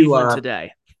hate to Cleveland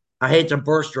today. I hate to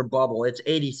burst your bubble. It's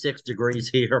 86 degrees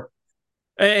here.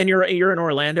 And you're in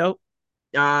Orlando?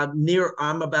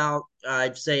 I'm about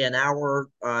I'd say an hour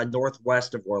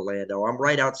northwest of Orlando. I'm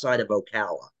right outside of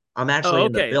Ocala. I'm Oh, actually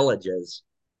in the okay. Villages.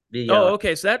 The Oh,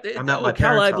 okay. So that I'm at my Ocala,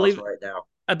 parents' house right now.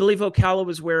 I believe Ocala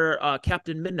was where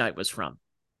Captain Midnight was from.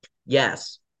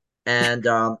 Yes. And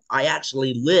I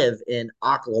actually live in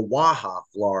Ocklawaha,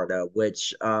 Florida,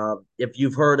 which, if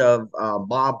you've heard of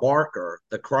Ma Barker,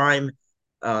 the crime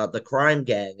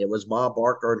gang, it was Ma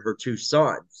Barker and her two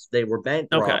sons. They were bank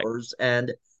Okay. robbers,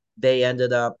 and they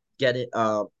ended up getting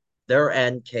their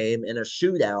end came in a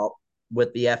shootout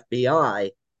with the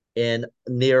FBI in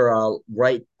near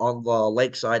right on the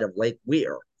lakeside of Lake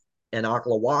Weir in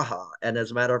Ocklawaha. And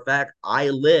as a matter of fact, I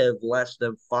live less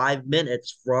than 5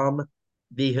 minutes from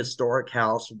the historic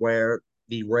house where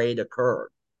the raid occurred.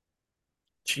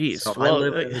 So Jeez. I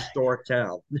live in a historic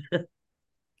town.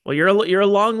 Well, you're a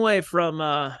long way from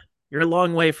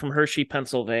Hershey,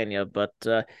 Pennsylvania, but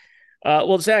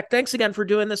well, Zach, thanks again for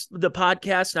doing the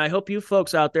podcast. And I hope you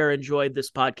folks out there enjoyed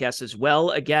this podcast as well.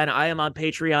 Again, I am on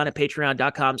Patreon at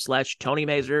patreon.com/Tony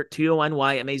Mazur,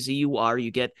 TonyMazur.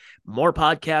 You get more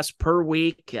podcasts per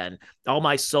week and all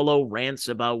my solo rants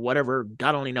about whatever,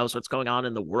 God only knows what's going on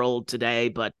in the world today.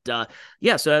 But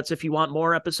yeah, so that's if you want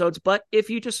more episodes. But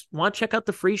if you just want to check out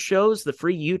the free shows, the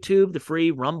free YouTube, the free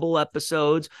Rumble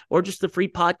episodes, or just the free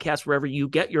podcast wherever you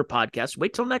get your podcasts,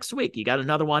 wait till next week. You got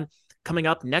another one coming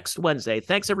up next Wednesday.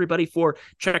 Thanks everybody for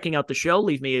checking out the show.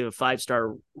 Leave me a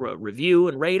 5-star review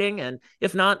and rating, and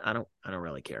if not, I don't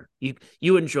really care.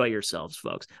 You enjoy yourselves,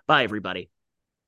 folks. Bye everybody.